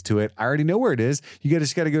agrees to it. I already know where it is. You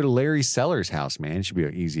just got to go to Larry Sellers' house, man. It should be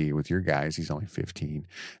easy with your guys. He's only 15.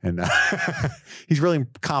 And he's really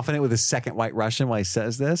confident with his second White Russian while he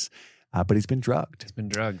says this, but he's been drugged. He's been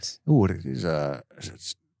drugged. Ooh, it is a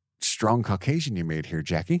strong Caucasian you made here,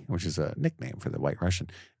 Jackie, which is a nickname for the White Russian.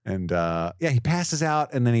 And he passes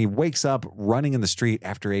out and then he wakes up running in the street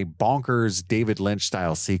after a bonkers David Lynch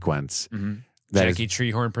style sequence. Mm-hmm. Jackie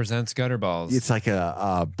Treehorn presents Gutterballs. It's like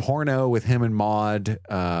a porno with him and Maud.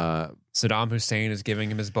 Saddam Hussein is giving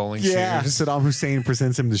him his bowling shoes. Saddam Hussein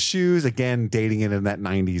presents him the shoes, again, dating it in that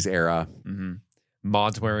 90s era. Mm-hmm.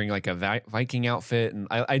 Maud's wearing like a Viking outfit, and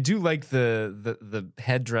I do like the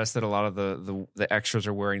headdress that a lot of the extras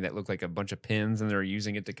are wearing that look like a bunch of pins, and they're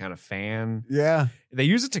using it to kind of fan. Yeah, they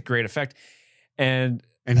use it to great effect, and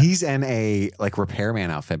he's in a like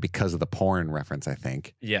repairman outfit because of the porn reference, I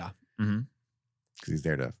think. Yeah, because he's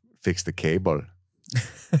there to fix the cable.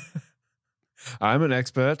 I'm an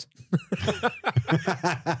expert.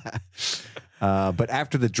 But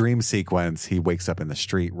after the dream sequence, he wakes up in the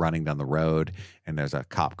street running down the road and there's a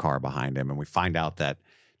cop car behind him. And we find out that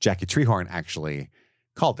Jackie Treehorn actually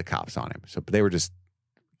called the cops on him. So they were just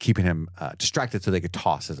keeping him distracted so they could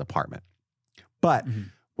toss his apartment. But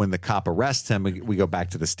when the cop arrests him, we go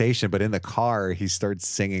back to the station. But in the car, he starts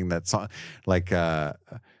singing that song like Brand.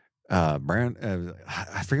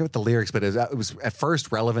 I forget what the lyrics, but it was at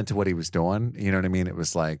first relevant to what he was doing. You know what I mean? It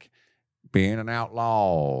was like, being an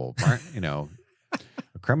outlaw, a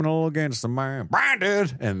criminal against the man,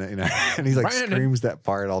 branded, and and he like screams that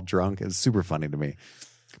part all drunk. It's super funny to me.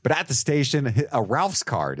 But at the station, a Ralph's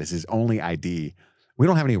card is his only ID. We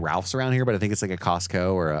don't have any Ralphs around here, but I think it's like a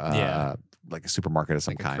Costco or like a supermarket of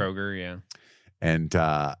some kind. Kroger, yeah. And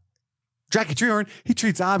Jackie Treehorn, he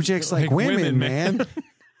treats objects like women, man.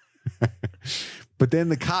 But then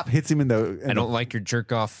the cop hits him in the... I don't like your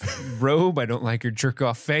jerk-off robe. I don't like your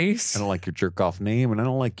jerk-off face. I don't like your jerk-off name, and I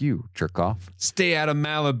don't like you, jerk-off. Stay out of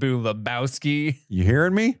Malibu, Lebowski. You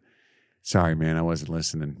hearing me? Sorry, man, I wasn't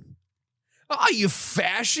listening. Oh, you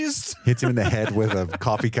fascist! Hits him in the head with a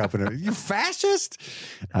coffee cup and you fascist?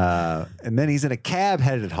 And then he's in a cab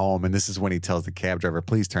headed home, and this is when he tells the cab driver,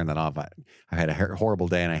 please turn that off. I had a horrible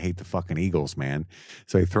day, and I hate the fucking Eagles, man.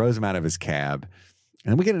 So he throws him out of his cab.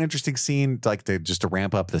 And we get an interesting scene, like just to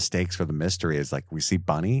ramp up the stakes for the mystery. Is like we see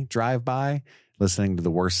Bunny drive by, listening to the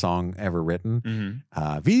worst song ever written.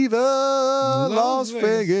 Viva Las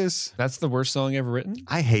Vegas. That's the worst song ever written?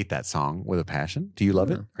 I hate that song with a passion. Do you love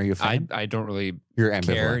it? Are you a fan? I don't really You're ambivalent.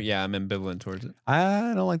 care. Yeah, I'm ambivalent towards it.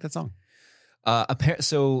 I don't like that song.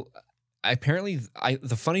 So apparently,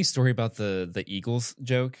 the funny story about the Eagles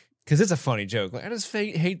joke, because it's a funny joke. Like, I just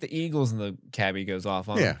hate the Eagles, and the cabbie goes off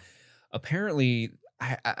on them. Apparently,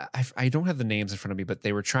 I don't have the names in front of me, but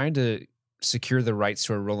they were trying to secure the rights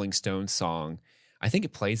to a Rolling Stones song. I think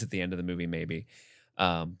it plays at the end of the movie, maybe.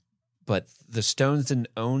 But the Stones didn't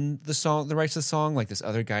own the rights to the song. Like this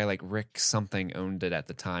other guy, like Rick something, owned it at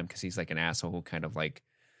the time because he's like an asshole who kind of like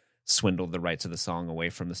swindled the rights of the song away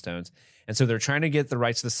from the Stones. And so they're trying to get the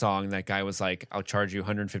rights to the song. That guy was like, "I'll charge you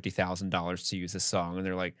 $150,000 to use this song." And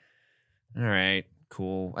they're like, "All right,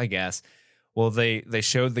 cool, I guess." Well, they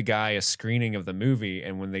showed the guy a screening of the movie,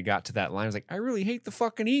 and when they got to that line, I was like, "I really hate the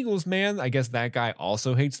fucking Eagles, man." I guess that guy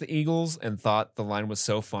also hates the Eagles and thought the line was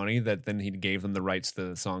so funny that then he gave them the rights to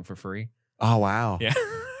the song for free. Oh, wow. Yeah.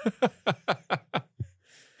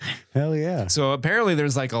 Hell yeah. So apparently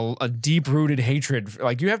there's like a deep-rooted hatred.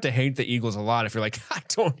 Like, you have to hate the Eagles a lot if you're like, "I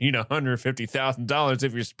don't need $150,000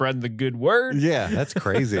 if you're spreading the good word." Yeah, that's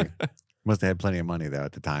crazy. Must have had plenty of money, though,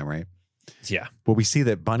 at the time, right? Yeah. Well, we see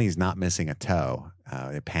that Bunny's not missing a toe.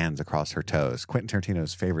 It pans across her toes. Quentin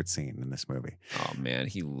Tarantino's favorite scene in this movie. Oh, man,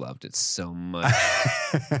 he loved it so much.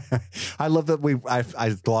 I love that I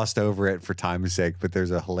glossed over it for time's sake, but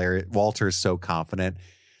there's a hilarious... Walter is so confident.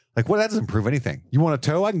 Like, well, that doesn't prove anything. You want a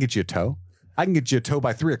toe? I can get you a toe. I can get you a toe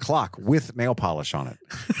by 3 o'clock with nail polish on it.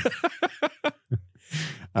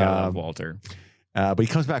 Gotta love Walter. But he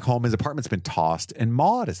comes back home. His apartment's been tossed, and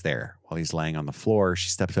Maude is there while he's laying on the floor. She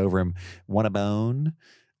steps over him. "Want a bone?"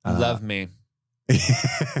 Love me.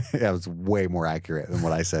 That was way more accurate than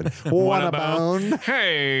what I said. "Want a bone?"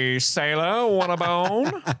 Hey, sailor, want a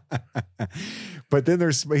bone? But then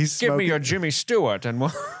he's Give smoking. me your Jimmy Stewart and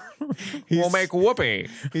we'll make whoopee.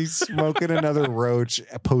 He's smoking another roach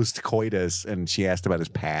post coitus, and she asked about his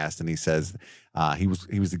past, and he says he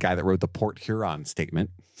was the guy that wrote the Port Huron Statement.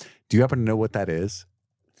 Do you happen to know what that is?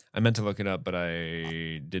 I meant to look it up, but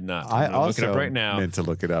I did not. I I'm gonna look it also up right now. meant to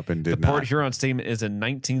look it up and did The not. Port Huron Statement is a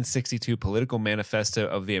 1962 political manifesto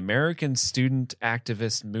of the American Student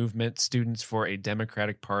Activist Movement Students for a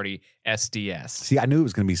Democratic Party, SDS. See, I knew it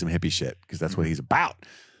was going to be some hippie shit because that's what he's about.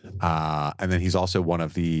 And then he's also one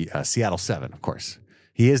of the Seattle 7, of course.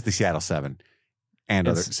 He is the Seattle 7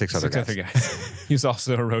 and six other guys. He was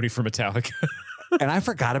also a roadie for Metallica. And I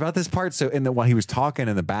forgot about this part. So while he was talking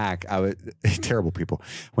in the back, terrible people.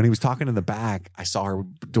 When he was talking in the back, I saw her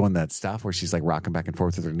doing that stuff where she's like rocking back and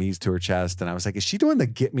forth with her knees to her chest. And I was like, is she doing the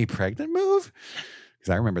 "get me pregnant" move? Because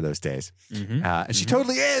I remember those days. And she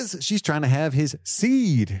totally is. She's trying to have his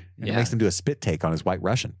seed. And it makes him do a spit take on his White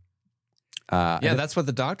Russian. That's what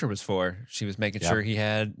the doctor was for. She was making sure he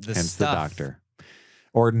had the Hence stuff. the doctor.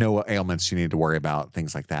 Or no ailments you need to worry about,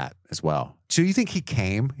 things like that as well. So you think he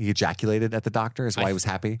ejaculated at the doctor is why he was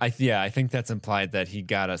happy? I think that's implied that he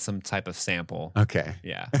got some type of sample. Okay.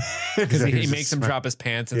 Yeah. Because he makes him drop his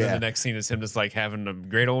pants, and then the next scene is him just like having a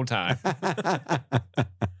great old time.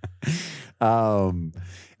 And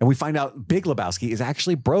we find out Big Lebowski is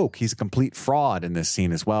actually broke. He's a complete fraud in this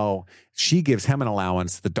scene as well. She gives him an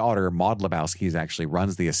allowance. The daughter, Maude Lebowski, actually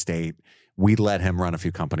runs the estate. We let him run a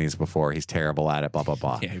few companies before. He's terrible at it, blah, blah,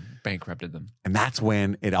 blah. Yeah, he bankrupted them. And that's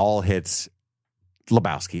when it all hits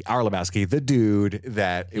Lebowski, our Lebowski, the dude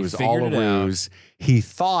that it was all a ruse. He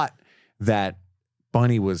thought that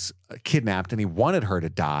Bunny was kidnapped and he wanted her to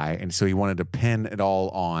die. And so he wanted to pin it all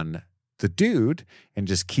on the dude and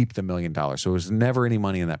just keep the $1 million. So it was never any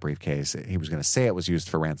money in that briefcase. He was going to say it was used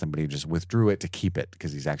for ransom, but he just withdrew it to keep it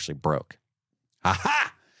because he's actually broke.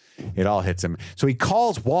 Aha! It all hits him. So he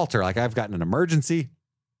calls Walter, like, "I've gotten an emergency."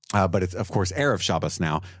 But it's, of course, Erev Shabbos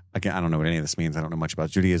now. Again, I don't know what any of this means. I don't know much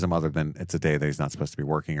about Judaism other than it's a day that he's not supposed to be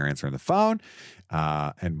working or answering the phone.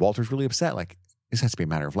 And Walter's really upset. Like, this has to be a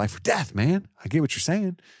matter of life or death, man. I get what you're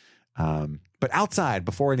saying. But outside,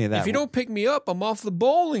 before any of that... If you don't pick me up, I'm off the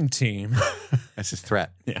bowling team. That's his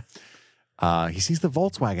threat. Yeah. He sees the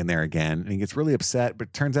Volkswagen there again, and he gets really upset. But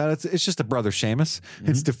it turns out it's just a brother Seamus.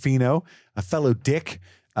 It's Defino, a fellow dick.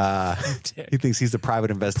 He thinks he's a private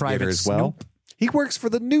investigator as well. Snoop. He works for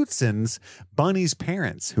the Knuttsons, Bunny's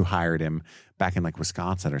parents, who hired him back in like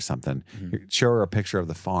Wisconsin or something. Show her a picture of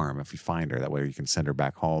the farm if you find her. That way you can send her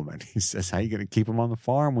back home. And he says, "How are you going to keep them on the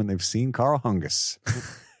farm when they've seen Carl Hungus?"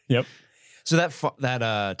 Yep. So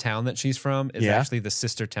that town that she's from is actually the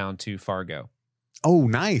sister town to Fargo. Oh,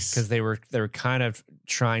 nice. because they were kind of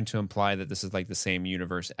trying to imply that this is like the same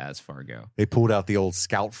universe as Fargo. They pulled out the old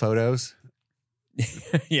scout photos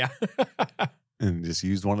Yeah. and just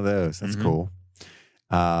used one of those. That's Mhm. cool.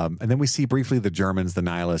 And then we see briefly the Germans, the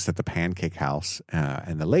nihilists at the pancake house.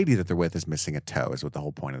 And the lady that they're with is missing a toe, is what the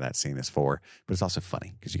whole point of that scene is for. But it's also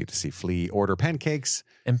funny because you get to see Flea order pancakes.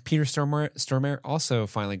 And Peter Stormare also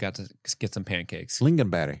finally got to get some pancakes.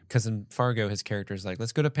 Lingonberry. Because in Fargo, his character's like,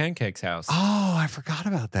 let's go to Pancake's house. Oh, I forgot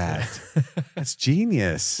about that. That's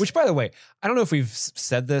genius. Which, by the way, I don't know if we've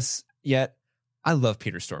said this yet. I love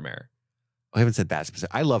Peter Stormare. I haven't said that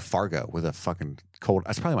specific. I love Fargo with a fucking cold.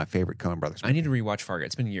 That's probably my favorite Coen Brothers movie. I need to rewatch Fargo.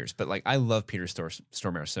 It's been years, but like I love Peter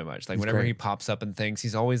Stormare so much. Like He's whenever great. he pops up in things,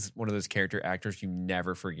 he's always one of those character actors you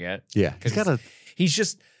never forget. Yeah. He's got a He's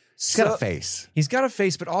just face. He's got a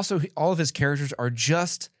face, but also all of his characters are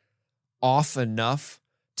just off enough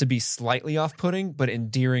to be slightly off-putting, but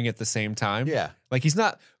endearing at the same time. Yeah. Like he's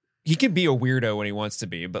not. He can be a weirdo when he wants to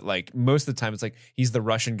be, but like most of the time, it's like he's the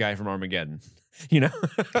Russian guy from Armageddon. You know?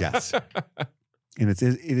 Yes. And it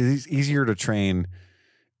is easier to train,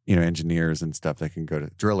 engineers and stuff that can go to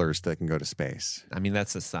drillers that can go to space I mean,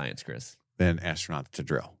 that's the science, Chris. than astronauts to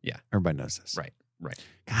drill. Yeah. Everybody knows this. Right.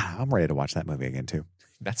 God, I'm ready to watch that movie again too.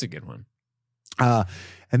 That's a good one. And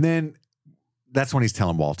then that's when he's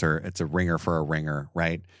telling Walter it's a ringer for a ringer,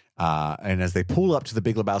 right? And as they pull up to the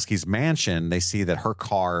Big Lebowski's mansion, they see that her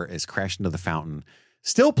car is crashed into the fountain,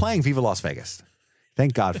 still playing Viva Las Vegas.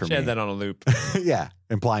 Thank God for She me. had that on a loop. Yeah,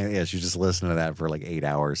 implying she was just listening to that for like 8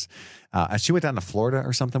 hours. She went down to Florida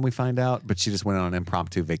or something, we find out, but she just went on an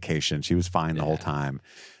impromptu vacation. She was fine the whole time.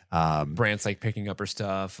 Brant's like picking up her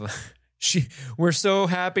stuff. We're so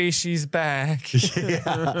happy she's back.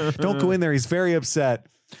 Yeah, don't go in there. He's very upset.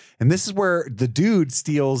 And this is where the dude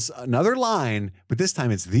steals another line, but this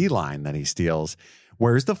time it's the line that he steals.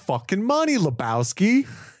 Where's the fucking money, Lebowski?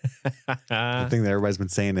 The thing that everybody's been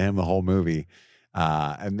saying to him the whole movie.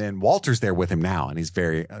 And then Walter's there with him now, and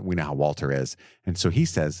we know how Walter is. And so he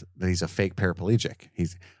says that he's a fake paraplegic.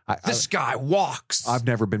 This guy walks. I've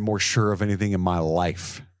never been more sure of anything in my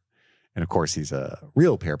life. And of course, he's a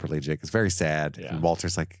real paraplegic. It's very sad. Yeah. And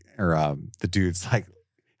Walter's like, the dude's like,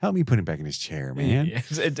 help me put him back in his chair, man. Yeah,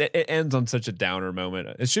 it ends on such a downer moment.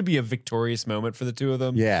 It should be a victorious moment for the two of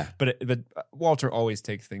them. Yeah. But Walter always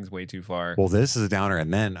takes things way too far. Well, this is a downer,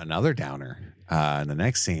 and then another downer in the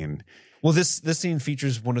next scene. Well, this scene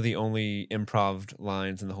features one of the only improv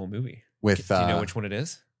lines in the whole movie. With Do you know which one it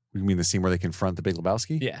is? You mean the scene where they confront the Big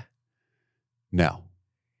Lebowski? Yeah. No.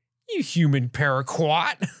 You human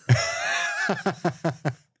paraquat.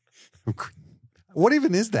 What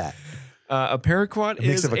even is that? A paraquat A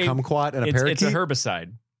mix is of a kumquat and a parakeet? It's a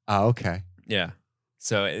herbicide. Oh, okay. Yeah.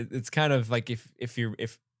 So it's kind of like if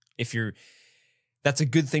you're that's a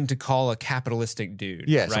good thing to call a capitalistic dude.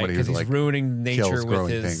 Yeah, right? somebody Because who's, he's like, ruining nature kills with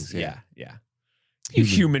growing his things, yeah. yeah. You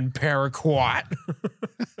human paraquat.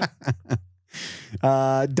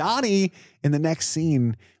 Donnie, in the next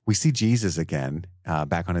scene, we see Jesus again,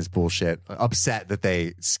 back on his bullshit, upset that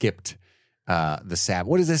they skipped the Sabbath.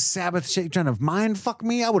 What is this Sabbath shit? You trying to mind fuck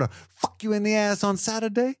me? I would have fucked you in the ass on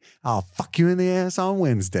Saturday. I'll fuck you in the ass on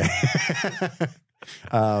Wednesday.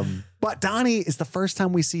 But Donnie is the first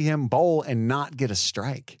time we see him bowl and not get a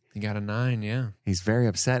strike. He got a 9, yeah. He's very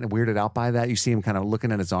upset and weirded out by that. You see him kind of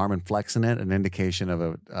looking at his arm and flexing it, an indication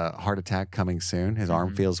of a heart attack coming soon. His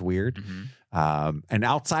arm feels weird. And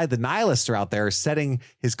outside, the nihilists are out there setting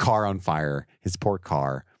his car on fire, his poor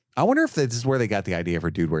car. I wonder if this is where they got the idea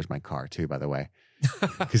for "Dude, where's my car?" too, by the way.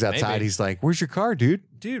 Because outside, Maybe. he's like, "Where's your car, dude?"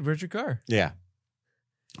 Dude, where's your car? Yeah.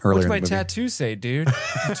 What's in my the movie. tattoo say, dude?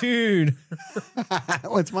 Dude.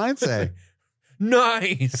 What's mine say?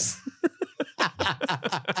 Nice.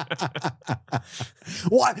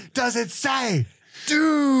 What does it say?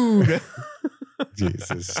 Dude.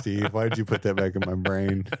 Jesus, Steve, why did you put that back in my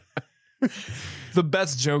brain? The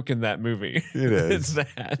best joke in that movie. It is. It's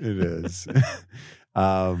that. It is.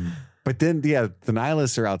 But then, the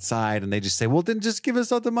nihilists are outside and they just say, well, then just give us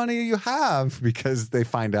all the money you have, because they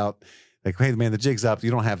find out, like, hey, man, the jig's up.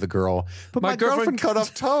 You don't have the girl. But my girlfriend cut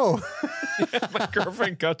off toe. Yeah, my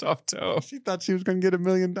girlfriend cut off toe. She thought she was going to get $1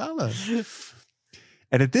 million.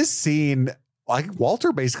 And at this scene, like,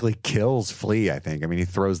 Walter basically kills Flea, I think. I mean, he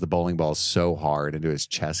throws the bowling ball so hard into his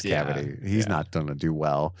chest Yeah, cavity. He's not going to do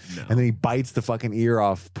well. No. And then he bites the fucking ear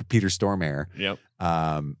off Peter Stormare. Yep.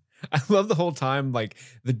 I love the whole time, like,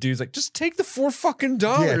 the dude's like, just take the $4 trying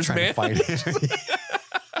man. to fight him.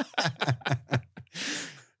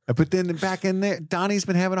 But then back in there, Donnie's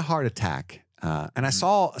been having a heart attack. And I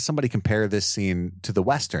saw somebody compare this scene to the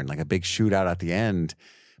Western, like a big shootout at the end.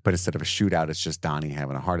 but instead of a shootout, it's just Donnie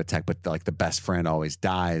having a heart attack. But like the best friend always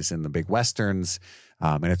dies in the big Westerns.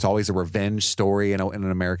 And it's always a revenge story in an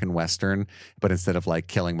American Western. But instead of like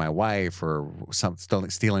killing my wife or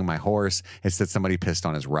stealing my horse, it's that somebody pissed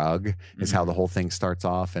on his rug is how the whole thing starts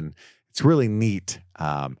off. And it's really neat,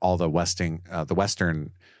 all the Western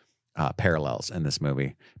parallels in this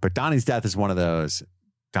movie. But Donnie's death is one of those.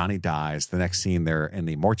 Donnie dies. The next scene, they're in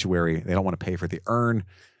the mortuary. They don't want to pay for the urn.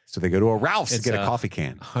 So they go to a Ralph's to get a coffee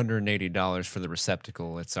can. $180 for the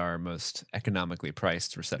receptacle. It's our most economically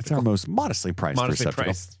priced receptacle. It's our most modestly priced receptacle.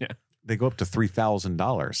 Priced, yeah. They go up to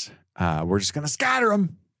 $3,000. We're just going to scatter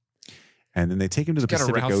him. And then they take him to the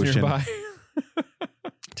Pacific Ocean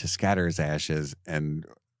to scatter his ashes. And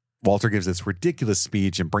Walter gives this ridiculous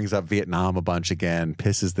speech and brings up Vietnam a bunch again,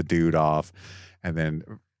 pisses the dude off. And then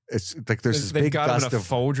it's like there's this big gust of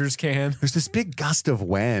Folgers can. There's this big gust of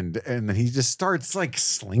wind, and then he just starts like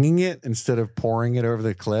slinging it instead of pouring it over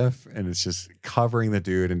the cliff, and it's just covering the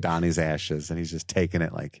dude in Donnie's ashes, and he's just taking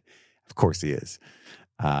it like, of course he is.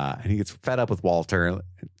 And he gets fed up with Walter.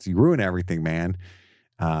 You ruin everything, man.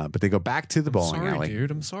 But they go back to the bowling alley.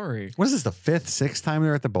 Dude, I'm sorry. What is this, the fifth, sixth time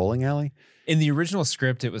they're at the bowling alley? In the original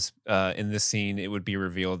script, it was in this scene, it would be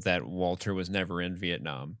revealed that Walter was never in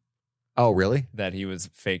Vietnam. Oh, really? That he was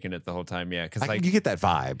faking it the whole time. Yeah, because like you get that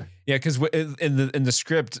vibe. Yeah, because in the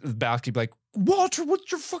script, Lebowski be like, Walter,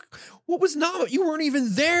 what's your fuck? What was not? You weren't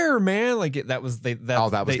even there, man. Like that was that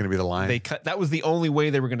was going to be the line. They cut. That was the only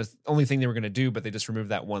thing they were going to do, but they just removed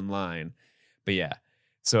that one line. But yeah,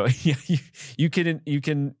 so yeah, you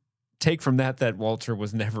can take from that Walter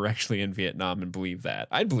was never actually in Vietnam and believe that.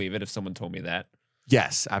 I'd believe it if someone told me that.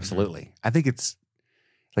 Yes, absolutely. Mm-hmm. I think it's.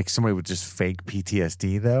 Like somebody would just fake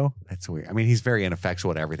PTSD, though. That's weird. I mean, he's very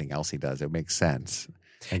ineffectual at everything else he does. It makes sense.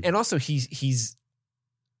 And also, he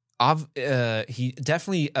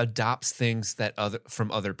definitely adopts things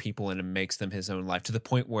from other people and makes them his own life to the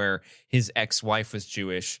point where his ex-wife was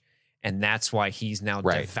Jewish, and that's why he's now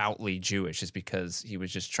devoutly Jewish. Is because he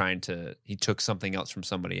was just he took something else from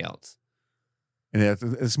somebody else. And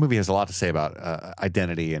this movie has a lot to say about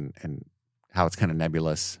identity and how it's kind of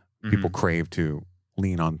nebulous. People crave to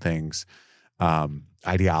lean on things,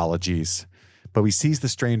 ideologies, but he sees the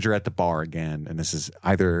stranger at the bar again, and this is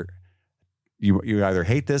either you either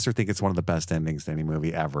hate this or think it's one of the best endings to any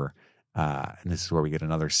movie ever. And this is where we get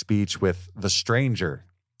another speech with the stranger,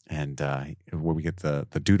 and where we get the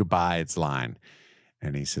dude abides line,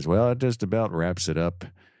 and he says, "Well, it just about wraps it up.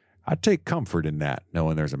 I take comfort in that,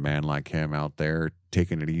 knowing there's a man like him out there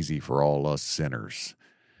taking it easy for all us sinners."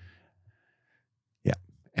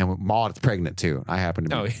 And Maud's pregnant too. I happen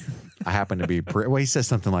to be. Well, he says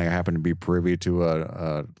something like, "I happen to be privy to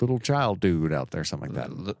a little child dude out there," something like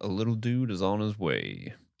that. A little dude is on his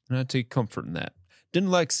way, and I take comfort in that.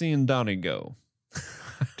 Didn't like seeing Donnie go.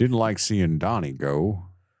 Didn't like seeing Donnie go.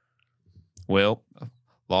 Well,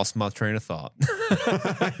 lost my train of thought.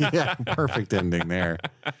 Yeah, perfect ending there.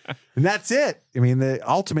 And that's it. I mean,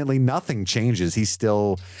 ultimately nothing changes. He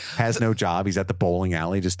still has no job. He's at the bowling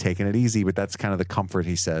alley just taking it easy, but that's kind of the comfort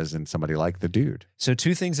he says in somebody like the dude. So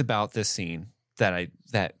two things about this scene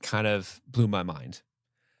that kind of blew my mind.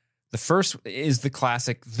 The first is the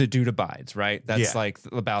classic, the dude abides, right? That's like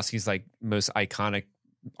Lebowski's like most iconic,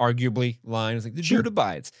 arguably line. It's like the dude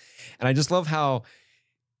abides. And I just love how,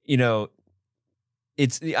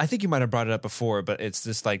 I think you might have brought it up before, but it's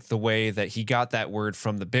just like the way that he got that word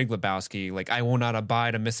from the Big Lebowski, like, I will not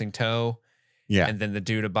abide a missing toe. Yeah. And then the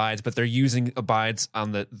dude abides, but they're using abides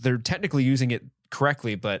they're technically using it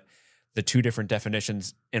correctly, but the two different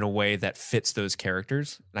definitions in a way that fits those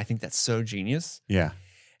characters. And I think that's so genius. Yeah.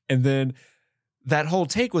 And then that whole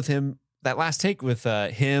take with him, that last take with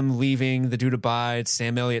him leaving, the dude abides,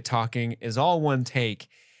 Sam Elliott talking is all one take.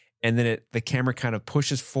 And then the camera kind of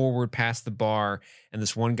pushes forward past the bar, and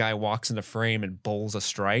this one guy walks into frame and bowls a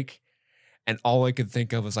strike. And all I could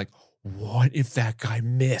think of was like, what if that guy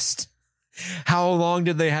missed? How long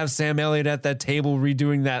did they have Sam Elliott at that table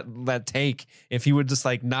redoing that take if he would just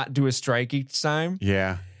like not do a strike each time?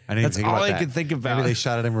 Yeah. That's all I could think about. Maybe they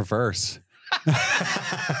shot it in reverse.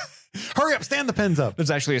 Hurry up, stand the pins up.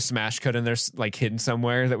 There's actually a smash cut in there like hidden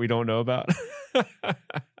somewhere that we don't know about.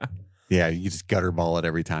 Yeah, you just gutter ball it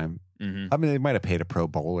every time. Mm-hmm. I mean, they might have paid a pro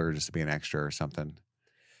bowler just to be an extra or something.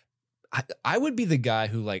 I would be the guy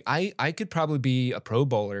who like, I could probably be a pro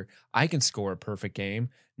bowler. I can score a perfect game,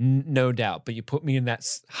 no doubt. But you put me in that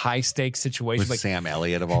high stakes situation. With like Sam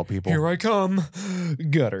Elliott of all people. Here I come,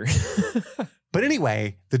 gutter. But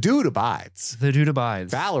anyway, the dude abides. The dude abides.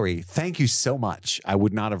 Valerie, thank you so much. I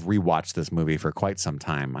would not have rewatched this movie for quite some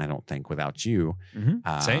time, I don't think, without you.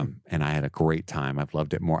 Mm-hmm. Same. And I had a great time. I've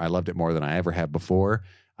loved it more. I loved it more than I ever have before.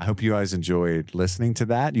 I hope you guys enjoyed listening to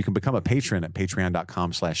that. You can become a patron at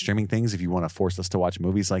patreon.com/streamingthings if you want to force us to watch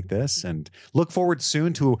movies like this, and look forward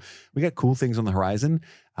soon to, we got cool things on the horizon.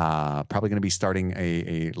 Probably going to be starting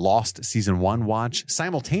a Lost season 1 watch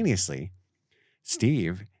simultaneously.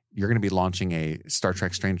 Steve, you're going to be launching a Star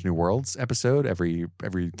Trek Strange New Worlds episode every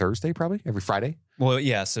Thursday, probably every Friday. Well,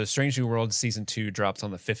 yeah. So Strange New Worlds season 2 drops on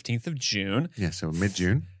the 15th of June. Yeah. So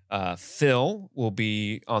mid-June. Phil will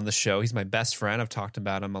be on the show. He's my best friend. I've talked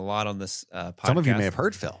about him a lot on this podcast. Some of you may have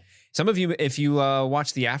heard Phil. Some of you, if you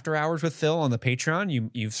watch the After Hours with Phil on the Patreon,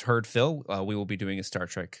 you've heard Phil. We will be doing a Star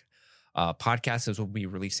Trek podcast. Those will be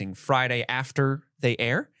releasing Friday after they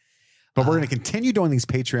air. But we're going to continue doing these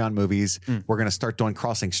Patreon movies. We're going to start doing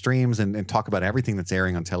crossing streams and talk about everything that's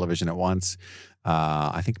airing on television at once.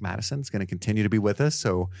 I think Madison's going to continue to be with us.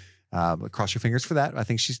 So cross your fingers for that. I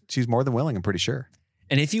think she's more than willing, I'm pretty sure.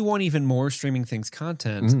 And if you want even more Streaming Things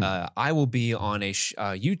content, I will be on a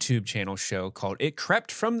YouTube channel show called It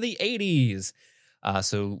Crept from the 80s.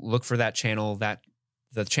 So look for that channel.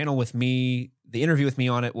 The channel with me, the interview with me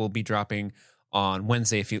on it will be dropping on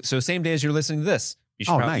Wednesday. So same day as you're listening to this. You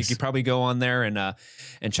could probably go on there and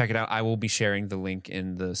check it out. I will be sharing the link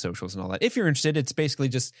in the socials and all that. If you're interested, it's basically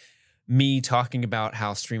just me talking about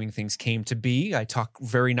how Streaming Things came to be. I talk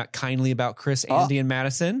very not kindly about Chris, Andy, and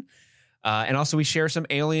Madison. And also we share some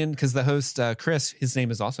alien, because the host, Chris, his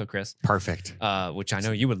name is also Chris. Perfect. Which I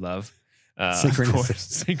know you would love.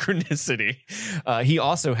 Synchronicity. He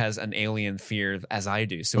also has an alien fear, as I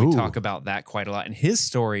do. So we talk about that quite a lot. And his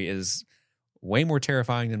story is way more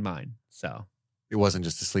terrifying than mine. So it wasn't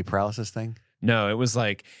just a sleep paralysis thing? No, it was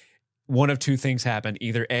like one of two things happened.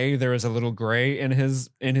 Either A, there was a little gray in his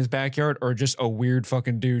backyard, or just a weird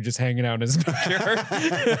fucking dude just hanging out in his backyard.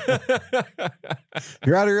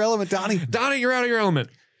 You're out of your element, Donnie. Donnie, you're out of your element.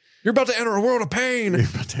 You're about to enter a world of pain. You're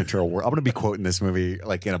about to enter a world. I'm going to be quoting this movie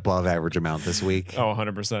like an above average amount this week. Oh,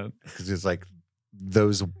 100%. Because it's like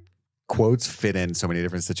those quotes fit in so many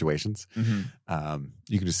different situations. Mm-hmm.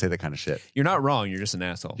 You can just say that kind of shit. You're not wrong. You're just an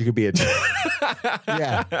asshole. You could be a...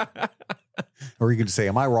 yeah. Or you could just say,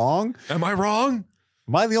 am I wrong? Am I wrong?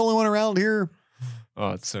 Am I the only one around here?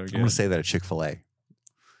 Oh, it's so good. I'm going to say that at Chick-fil-A.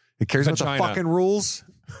 It cares about the fucking rules.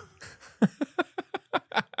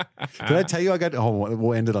 Did I tell you I got... Oh,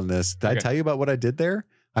 we'll end it on this. Did I tell you about what I did there?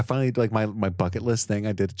 I finally, like my bucket list thing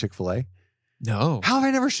I did at Chick-fil-A. No. How have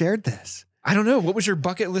I never shared this? I don't know. What was your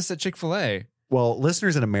bucket list at Chick-fil-A? Well,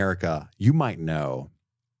 listeners in America, you might know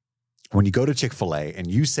when you go to Chick-fil-A and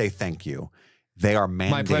you say thank you, they are mandated.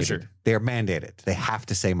 My pleasure. They are mandated. They have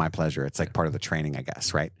to say my pleasure. It's like part of the training, I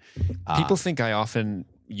guess, right? People think I often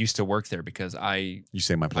used to work there because You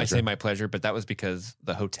say my pleasure. I say my pleasure, but that was because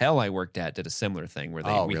the hotel I worked at did a similar thing where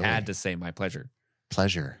we really? had to say my pleasure.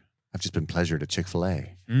 Pleasure. I've just been pleasured at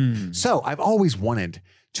Chick-fil-A. Mm. So I've always wanted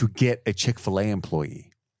to get a Chick-fil-A employee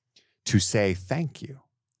to say thank you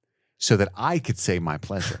so that I could say my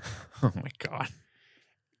pleasure. Oh my God.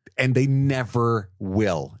 And they never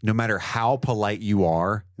will. No matter how polite you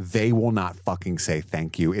are, they will not fucking say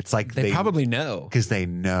thank you. It's like they probably know. Because they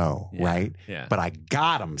know, right? Yeah. But I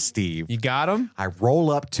got them, Steve. You got them? I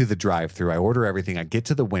roll up to the drive-thru. I order everything. I get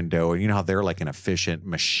to the window. And you know how they're like an efficient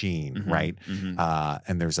machine, right? Mm-hmm.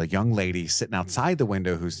 And there's a young lady sitting outside the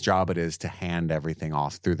window whose job it is to hand everything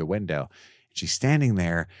off through the window. She's standing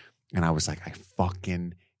there. And I was like, I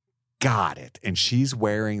fucking got it. And she's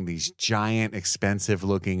wearing these giant, expensive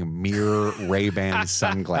looking mirror Ray-Ban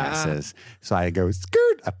sunglasses. So I go,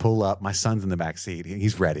 skirt. I pull up. My son's in the back seat.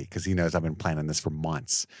 He's ready because he knows I've been planning this for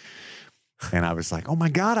months. And I was like, oh my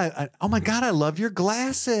God, I love your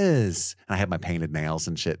glasses. And I had my painted nails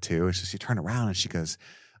and shit too. And so she turned around and she goes,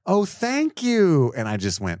 oh, thank you. And I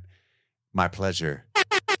just went, my pleasure.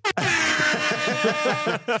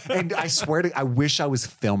 And I swear I wish I was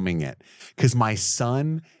filming it because my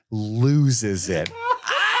son loses it.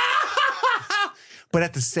 But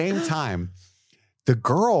at the same time, the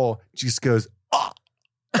girl just goes, oh,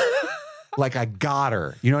 like I got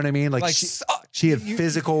her. You know what I mean? Like she had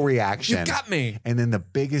physical reaction. You got me. And then the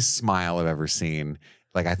biggest smile I've ever seen.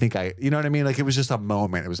 Like you know what I mean? Like it was just a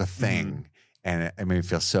moment. It was a thing. Mm-hmm. And it made me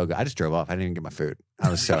feel so good. I just drove off. I didn't even get my food.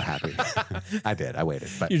 I was so happy. I did. I waited.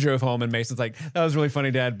 But you drove home and Mason's like, that was really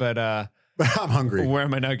funny, Dad, but I'm hungry. Where are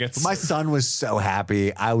my nuggets? My son was so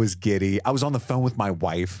happy. I was giddy. I was on the phone with my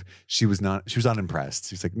wife. She was unimpressed.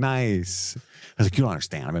 She was like, nice. I was like, you don't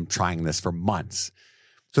understand. I've been trying this for months.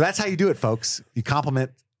 So that's how you do it, folks. You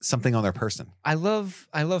compliment something on their person. I love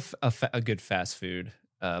a good fast food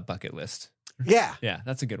bucket list. Yeah. Yeah,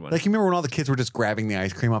 that's a good one. Like, you remember when all the kids were just grabbing the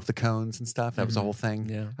ice cream off the cones and stuff? That was the whole thing.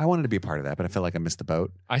 Yeah. I wanted to be a part of that, but I feel like I missed the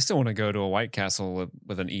boat. I still want to go to a White Castle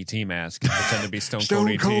with an ET mask and pretend to be Stone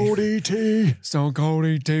Cold ET. E.T. Stone Cold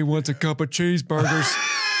ET wants a cup of cheeseburgers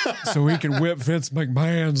so he can whip Vince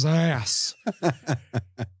McMahon's ass.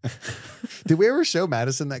 Did we ever show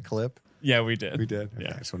Madison that clip? Yeah, we did. We did? Okay,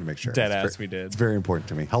 Yeah. I just want to make sure. Dead It's ass, we did. It's very important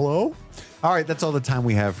to me. Hello? All right, that's all the time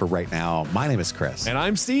we have for right now. My name is Chris. And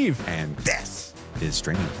I'm Steve. And this is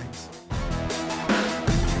Streaming Things.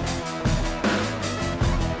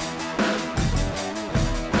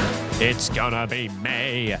 It's gonna be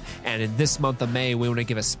May. And in this month of May, we want to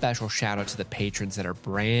give a special shout out to the patrons that are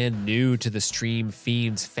brand new to the Stream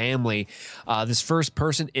Fiends family. This first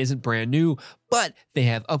person isn't brand new, but they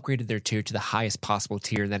have upgraded their tier to the highest possible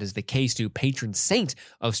tier. And that is the K-Stu patron saint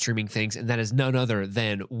of Streaming Things. And that is none other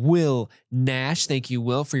than Will Nash. Thank you,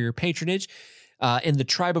 Will, for your patronage. In the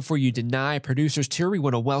Try Before You Deny producers tier, we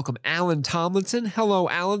want to welcome Alan Tomlinson. Hello,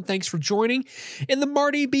 Alan. Thanks for joining. In the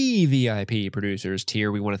Marty B VIP producers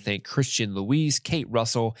tier, we want to thank Christian Louise, Kate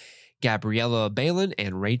Russell, Gabriella Balin,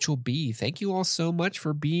 and Rachel B. Thank you all so much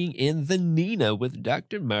for being in the Nina with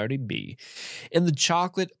Dr. Marty B. In the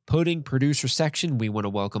Chocolate Pudding producer section, we want to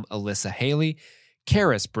welcome Alyssa Haley,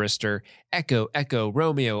 Karis Brister, Echo,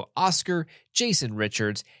 Romeo, Oscar, Jason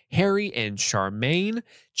Richards, Harry and Charmaine,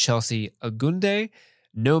 Chelsea Agunde,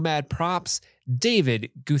 Nomad Props,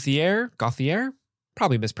 David Gauthier,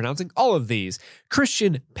 probably mispronouncing all of these,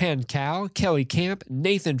 Christian Pancal, Kelly Camp,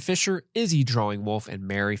 Nathan Fisher, Izzy Drawing Wolf, and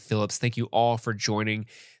Mary Phillips. Thank you all for joining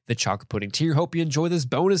the Chocolate Pudding tier. Hope you enjoy this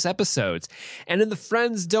bonus episodes. And in the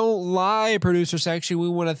Friends Don't Lie producer section, we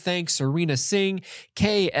want to thank Serena Singh,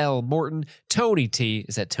 K.L. Morton, Tony T.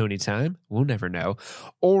 Is that Tony time? We'll never know.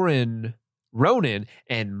 Oren Ronan,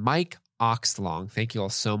 and Mike Oxlong. Thank you all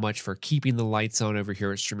so much for keeping the lights on over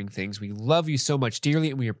here at Streaming Things. We love you so much dearly,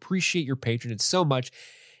 and we appreciate your patronage so much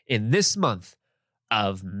in this month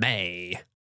of May.